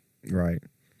house. Right.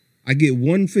 I get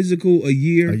one physical a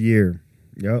year, A year.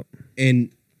 Yep. and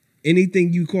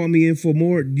anything you call me in for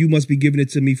more, you must be giving it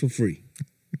to me for free.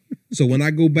 So when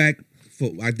I go back,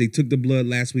 they took the blood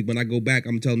last week. When I go back,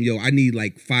 I'm telling them, yo, I need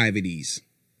like 5 of these.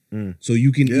 So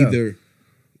you can either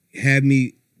have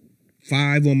me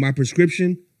 5 on my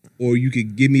prescription, or you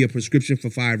could give me a prescription for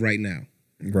 5 right now.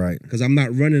 Right. Because I'm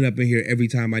not running up in here every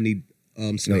time I need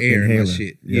some air in my inhaler.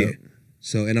 shit. Yep. Yeah.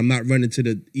 So, and I'm not running to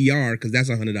the ER because that's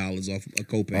 $100 off a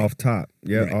copay. Off top.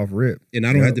 Yeah. Right. Off rip. And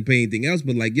I don't have to pay anything else.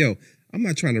 But like, yo, I'm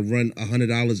not trying to run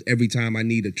 $100 every time I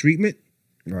need a treatment.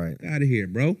 Right. Out of here,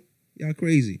 bro. Y'all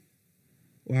crazy.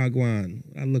 Wagwan.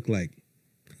 What I look like.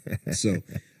 So,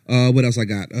 what else I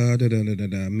got?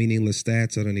 Meaningless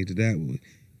stats. I don't need to that.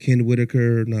 Ken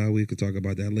Whitaker. No, we could talk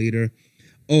about that later.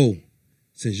 Oh,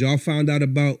 since y'all found out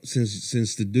about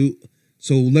since the dude.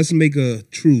 So let's make a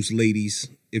truce, ladies.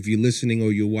 If you're listening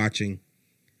or you're watching,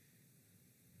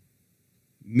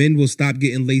 men will stop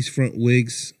getting lace front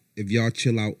wigs if y'all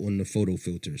chill out on the photo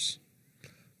filters.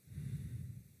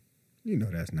 You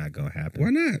know that's not gonna happen. Why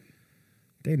not?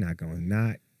 They're not gonna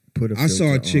not put a I saw a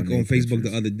filter chick their on Facebook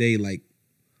pictures. the other day, like,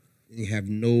 you have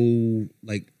no,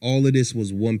 like, all of this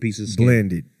was one piece of skin.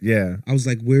 Blended. Yeah. I was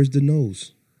like, where's the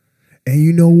nose? And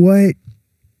you know what?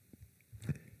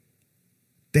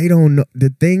 They don't know. The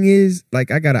thing is, like,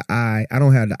 I got an eye. I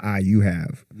don't have the eye you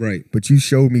have. Right. But you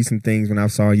showed me some things when I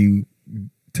saw you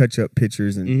touch up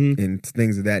pictures and, Mm-hmm. and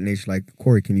things of that nature. Like,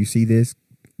 Corey, can you see this?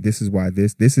 This is why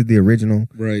this is the original.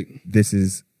 Right. This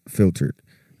is filtered.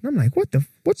 And I'm like, what?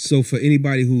 So for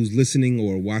anybody who's listening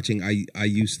or watching, I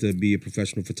used to be a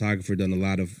professional photographer, done a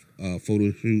lot of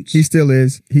photo shoots. He still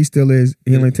is.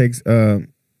 He only takes, it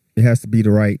has to be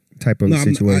the right type of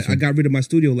situation. I got rid of my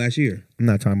studio last year. I'm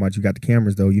not talking about you got the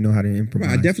cameras though. You know how to improvise.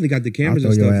 Right, I definitely got the cameras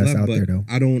I'll and throw stuff your ass left, out but there, though.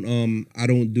 I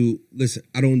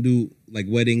don't do like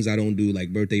weddings. I don't do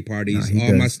like birthday parties. Nah,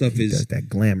 All my stuff he is does that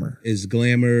glamour. is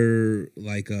glamour.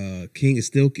 Like King is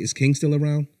King still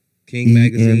around? King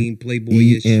magazine,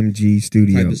 Playboyish EMG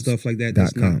Studios type of stuff like that.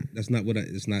 That's .com. that's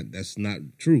not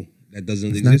true. That doesn't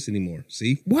exist anymore.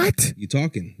 See, What? you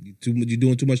talking? You're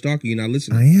doing too much talking. You're not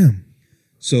listening. I am.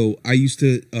 So I used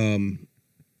to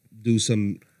do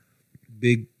some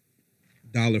big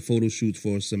dollar photo shoots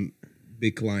for some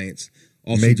big clients.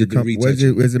 Also Major did the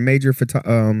retouching. was it major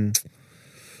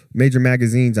major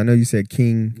magazines? I know you said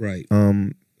King. Right.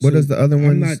 What So is the other I'm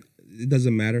ones? not. It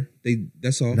doesn't matter.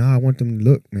 That's all. No, I want them to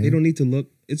look, man. They don't need to look.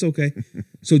 It's okay.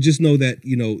 So just know that,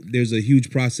 there's a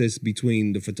huge process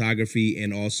between the photography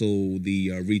and also the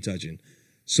retouching.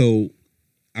 So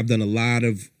I've done a lot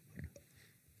of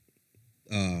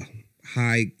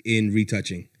high-end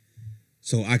retouching.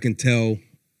 So I can tell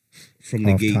from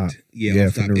the Off gate. top. Yeah,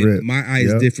 off from top. the And rip. my eye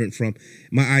Yep. is different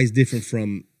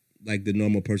from like the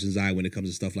normal person's eye when it comes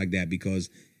to stuff like that, because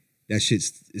that shit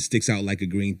sticks out like a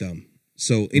green thumb.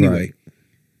 So anyway, Right.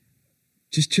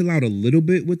 just chill out a little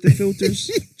bit with the filters.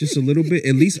 Just a little bit.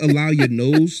 At least allow your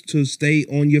nose to stay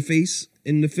on your face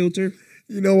in the filter.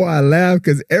 You know why I laugh?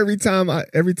 Because every time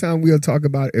we'll talk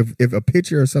about if a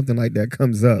picture or something like that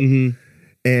comes up, Mm-hmm.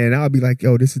 and I'll be like,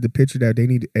 "Yo, this is the picture that they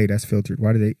need." Hey, that's filtered.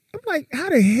 Why do they? I'm like, how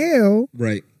the hell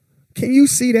Right. can you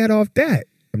see that off that?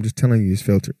 I'm just telling you, it's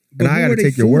filtered, But and I who got are to they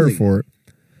take your word fooling? for it.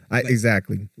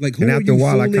 Exactly. Like, who and are after a you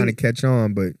while, I fooling? kind of catch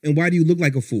on, but And why do you look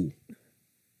like a fool?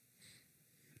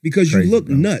 Because Crazy, you look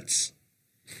bro. nuts.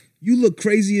 You look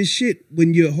crazy as shit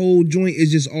when your whole joint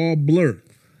is just all blur.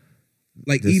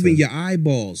 Like This even is- your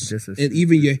eyeballs. this is And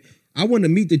even your I want to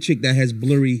meet the chick that has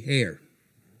blurry hair.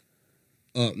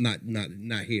 Not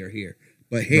hair,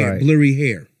 but hair, Right. blurry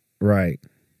hair. right.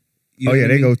 You know Oh yeah, what I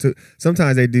they mean? go to.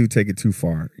 Sometimes they do take it too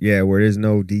far. Yeah, where there's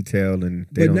no detail and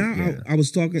they But don't. now yeah. I was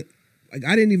talking, like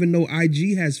I didn't even know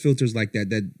IG has filters like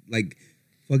that. That like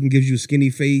fucking gives you a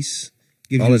skinny face,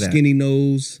 gives All you a of that. skinny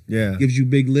nose, Yeah. gives you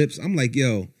big lips. I'm like,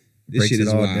 yo, this Breaks shit it is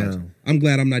all wild. down. I'm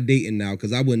glad I'm not dating now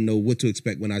because I wouldn't know what to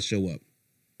expect when I show up.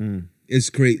 Mm. It's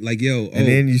great. Like, yo. And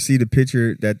then you see the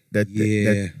picture that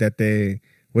Yeah. they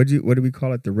what do we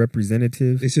call it? The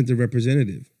representative. They sent the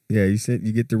representative. Yeah,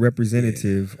 you get the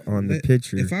representative on the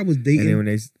picture. If I was dating, and then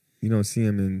when you don't see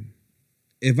him in.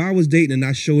 If I was dating and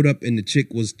I showed up and the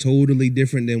chick was totally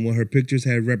different than what her pictures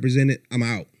had represented, I'm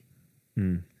out.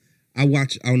 I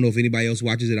don't know if anybody else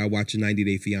watches it. I watch 90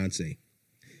 Day Fiance.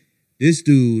 This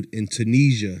dude in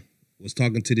Tunisia was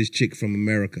talking to this chick from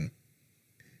America.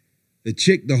 The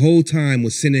chick the whole time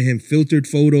was sending him filtered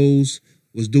photos,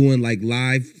 was doing like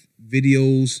live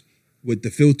videos with the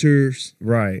filters.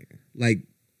 Right. Like,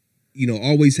 you know,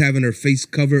 always having her face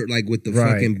covered like with the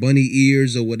fucking bunny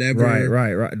ears or whatever.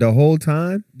 Right. The whole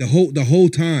time? The whole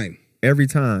time. Every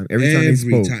time they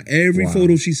spoke. Every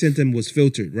photo she sent him was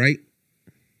filtered, right?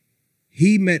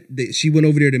 She went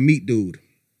over there to meet dude.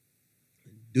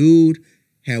 Dude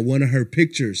had one of her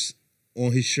pictures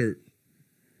on his shirt.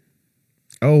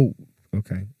 Oh,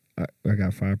 okay. I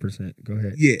got 5%. Go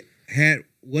ahead. Yeah, had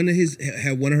one of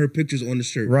her pictures on the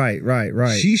shirt. Right.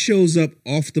 She shows up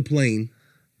off the plane.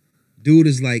 Dude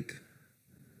is like,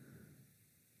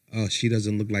 oh, she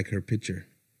doesn't look like her picture.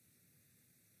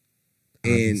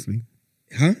 Obviously.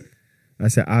 Huh? I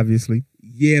said obviously.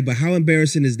 Yeah, but how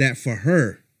embarrassing is that for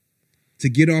her to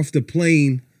get off the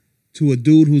plane to a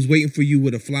dude who's waiting for you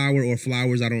with a flower or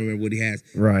flowers? I don't remember what he has.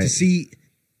 Right. To see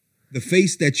the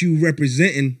face that you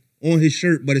representing on his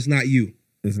shirt, but it's not you.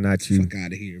 It's not you. Fuck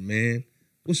out of here, man.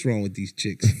 What's wrong with these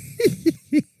chicks?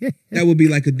 That would be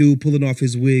like a dude pulling off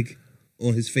his wig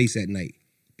on his face at night,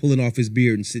 pulling off his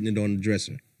beard and sitting it on the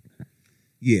dresser.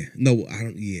 Yeah. No, I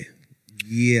don't. Yeah.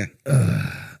 Yeah.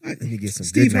 Let me get some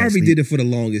Steve Harvey did it for the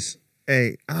longest.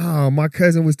 Hey, my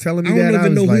cousin was telling me I that. don't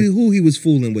even know who he was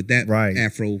fooling with that Right.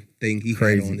 afro thing he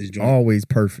Crazy. had on his joint. Always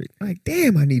perfect. Like,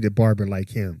 damn, I need a barber like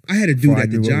him. I had a dude Before I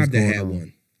at the knew what was job that going had on.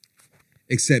 one.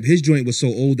 Except his joint was so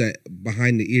old that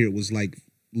behind the ear it was like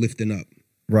lifting up.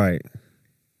 Right.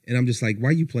 And I'm just like, why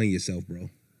are you playing yourself, bro?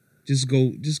 Just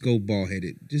go bald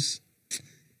headed.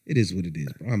 It is what it is,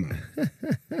 bro. I'm out.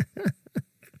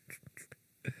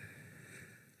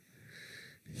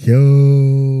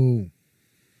 Yo.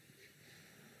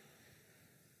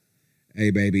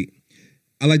 Hey, baby.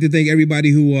 I'd like to thank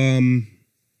everybody who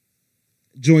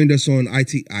joined us on on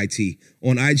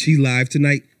IG Live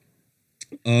tonight.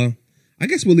 I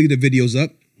guess we'll leave the videos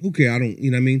up. Who cares? I don't, you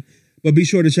know what I mean? But be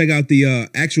sure to check out the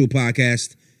actual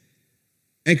podcast,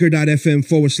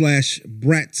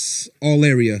 anchor.fm/Brats All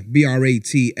Area,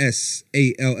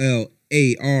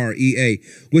 BRATSALLAREA.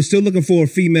 We're still looking for a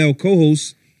female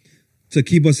co-host to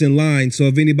keep us in line. So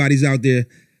if anybody's out there,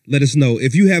 let us know.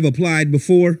 If you have applied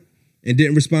before and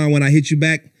didn't respond when I hit you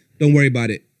back, don't worry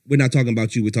about it. We're not talking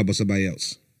about you. We're talking about somebody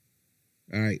else.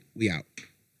 All right, we out.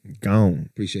 Gone.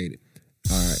 Appreciate it.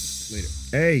 All right. Later.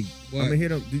 Hey, What? I'm gonna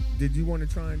hit him. Did you want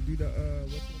to try and do the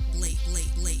Blake.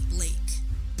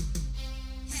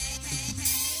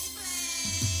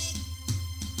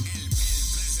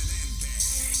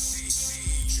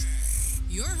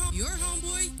 Your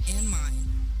homeboy and mine.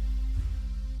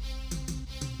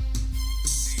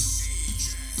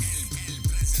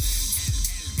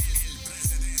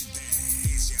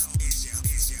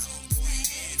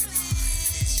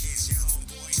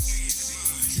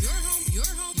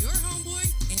 Your homeboy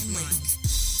and mine.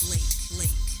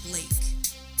 Blake.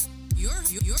 Your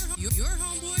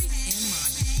homeboy